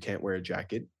thing, you can't wear a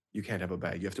jacket. You can't have a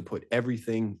bag. You have to put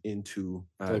everything into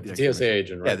like the TSA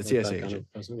agent, right? Yeah, the TSA agent.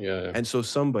 Yeah. And so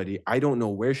somebody, I don't know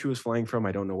where she was flying from.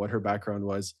 I don't know what her background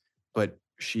was, but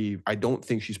I don't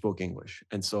think she spoke English.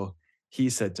 And so he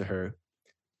said to her,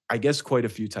 I guess quite a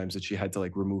few times, that she had to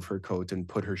like remove her coat and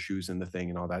put her shoes in the thing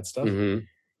and all that stuff. And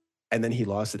then he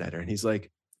lost it at her. And he's like,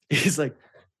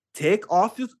 take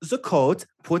off the coat,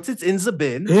 put it in the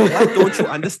bin. What don't you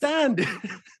understand?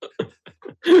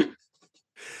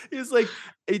 He's like,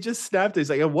 he just snapped it. He's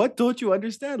like, what don't you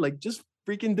understand? Like, just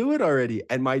freaking do it already.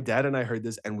 And my dad and I heard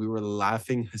this and we were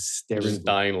laughing hysterically. Just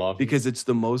dying laughing. Because it's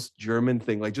the most German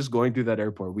thing. Like, just going through that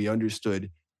airport, we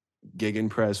understood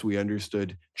gegenpress. We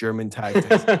understood German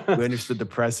tactics. We understood the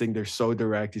pressing. They're so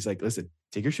direct. He's like, listen,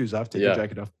 take your shoes off, take your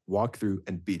jacket off, walk through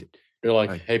and beat it. You're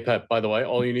like, hey, Pep, by the way,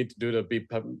 all you need to do to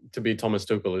beat Thomas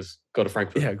Tuchel is go to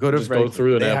Frankfurt. Yeah, go to Frankfurt. Go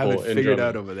through an airport. Have it figured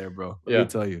out over there, bro. Let me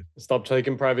tell you. Stop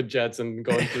taking private jets and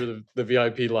going through the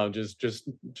VIP lounges. Just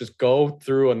go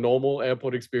through a normal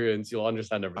airport experience. You'll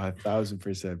understand everything.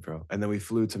 1,000%, bro. And then we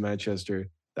flew to Manchester.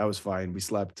 That was fine. We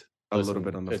slept a little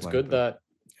bit on the flight.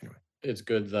 It's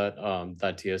good that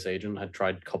that TS agent had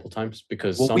tried a couple times,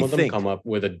 because some of them come up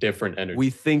with a different energy. We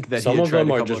think that some of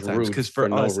them are just rude because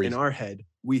for us, in our head,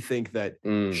 we think that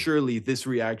surely this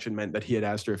reaction meant that he had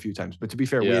asked her a few times. But to be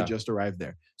fair, we had just arrived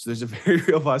there, so there's a very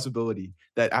real possibility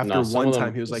that after one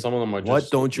time he was like, "What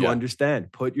don't you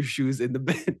understand? Put your shoes in the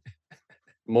bin."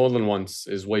 More than once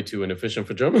is way too inefficient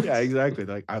for Germans. Yeah, exactly.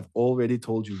 Like, I've already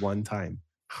told you one time.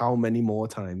 How many more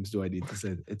times do I need to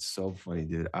say it? It's so funny,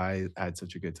 dude. I had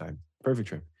such a good time. Perfect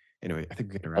trip. Anyway, I think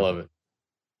we're gonna wrap. I love it.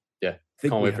 Yeah.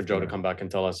 Can't wait for Joe to come back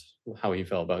and tell us how he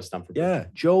felt about Stamford Bridge. Yeah,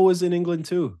 Joe was in England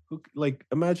too. Like,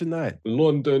 imagine that.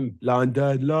 London.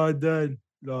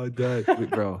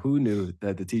 Bro, who knew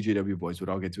that the TJW boys would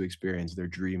all get to experience their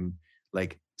dream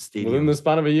like stadium within the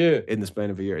span of a year? In the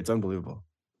span of a year. It's unbelievable.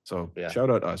 So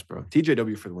shout out us, bro.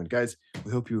 TJW for the win. Guys,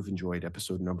 we hope you have enjoyed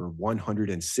episode number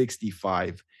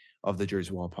 165 of the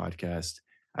Jersey Wall podcast.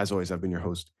 As always, I've been your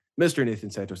host, Mr. Nathan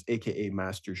Santos, aka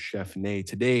Master Chef Nay.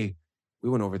 Today, we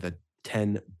went over the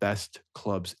 10 best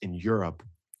clubs in Europe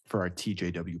for our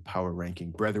TJW power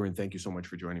ranking. Brethren, thank you so much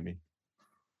for joining me.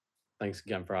 Thanks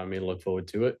again for having me. Look forward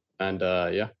to it. And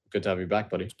good to have you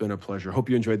back, buddy. It's been a pleasure. Hope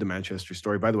you enjoyed the Manchester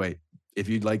story. By the way, if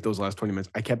you'd like those last 20 minutes,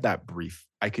 I kept that brief.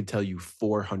 I could tell you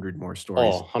 400 more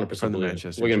stories. 100% from the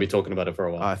Manchester. We're going to be talking about it for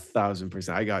a while.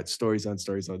 1,000%. I got stories on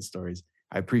stories on stories.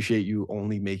 I appreciate you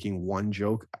only making one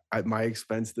joke at my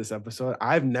expense this episode.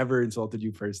 I've never insulted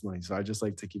you personally, so I just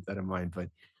like to keep that in mind, but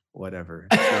whatever.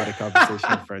 It's not a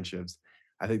conversation of friendships.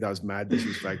 I think that was mad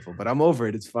disrespectful, but I'm over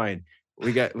it. It's fine.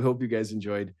 We hope you guys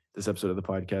enjoyed this episode of the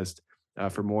podcast.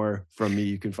 For more from me,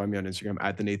 you can find me on Instagram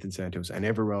at the Nathan Santos and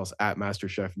everywhere else at Master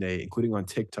Chef Nay, including on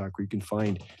TikTok, where you can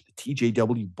find the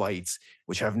TJW bites,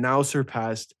 which have now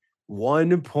surpassed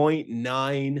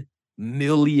 1.9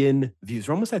 million views.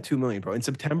 We're almost at 2 million, bro. In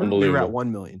September, we were at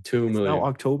 1 million. 2 million. Now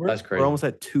October, that's crazy. We're almost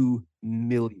at 2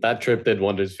 million. That trip did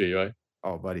wonders for you, right?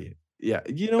 Oh, buddy. Yeah.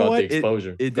 You know what? The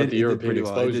exposure. It did the European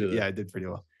exposure. Well. It did pretty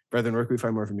well. Brethren, where can we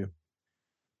find more from you?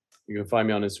 You can find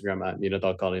me on Instagram at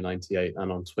Mina.Golly98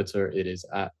 and on Twitter, it is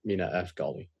at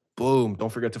MinaFGolly. Boom.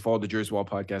 Don't forget to follow the Jersey Wall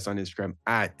podcast on Instagram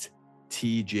at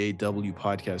TJW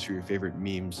podcast for your favorite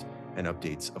memes and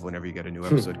updates of whenever you get a new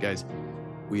episode. Guys,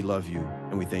 we love you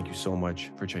and we thank you so much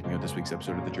for checking out this week's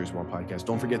episode of the Jersey Wall podcast.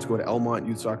 Don't forget to go to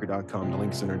elmontyouthsoccer.com. The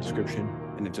link is in our description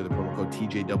and enter the promo code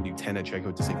TJW10 at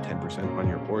checkout to save 10% on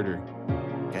your order.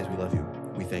 Guys, we love you.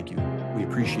 We thank you. We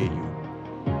appreciate you.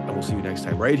 And we'll see you next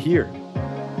time right here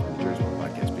on the Jersey Wall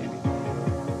podcast,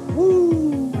 baby. Woo!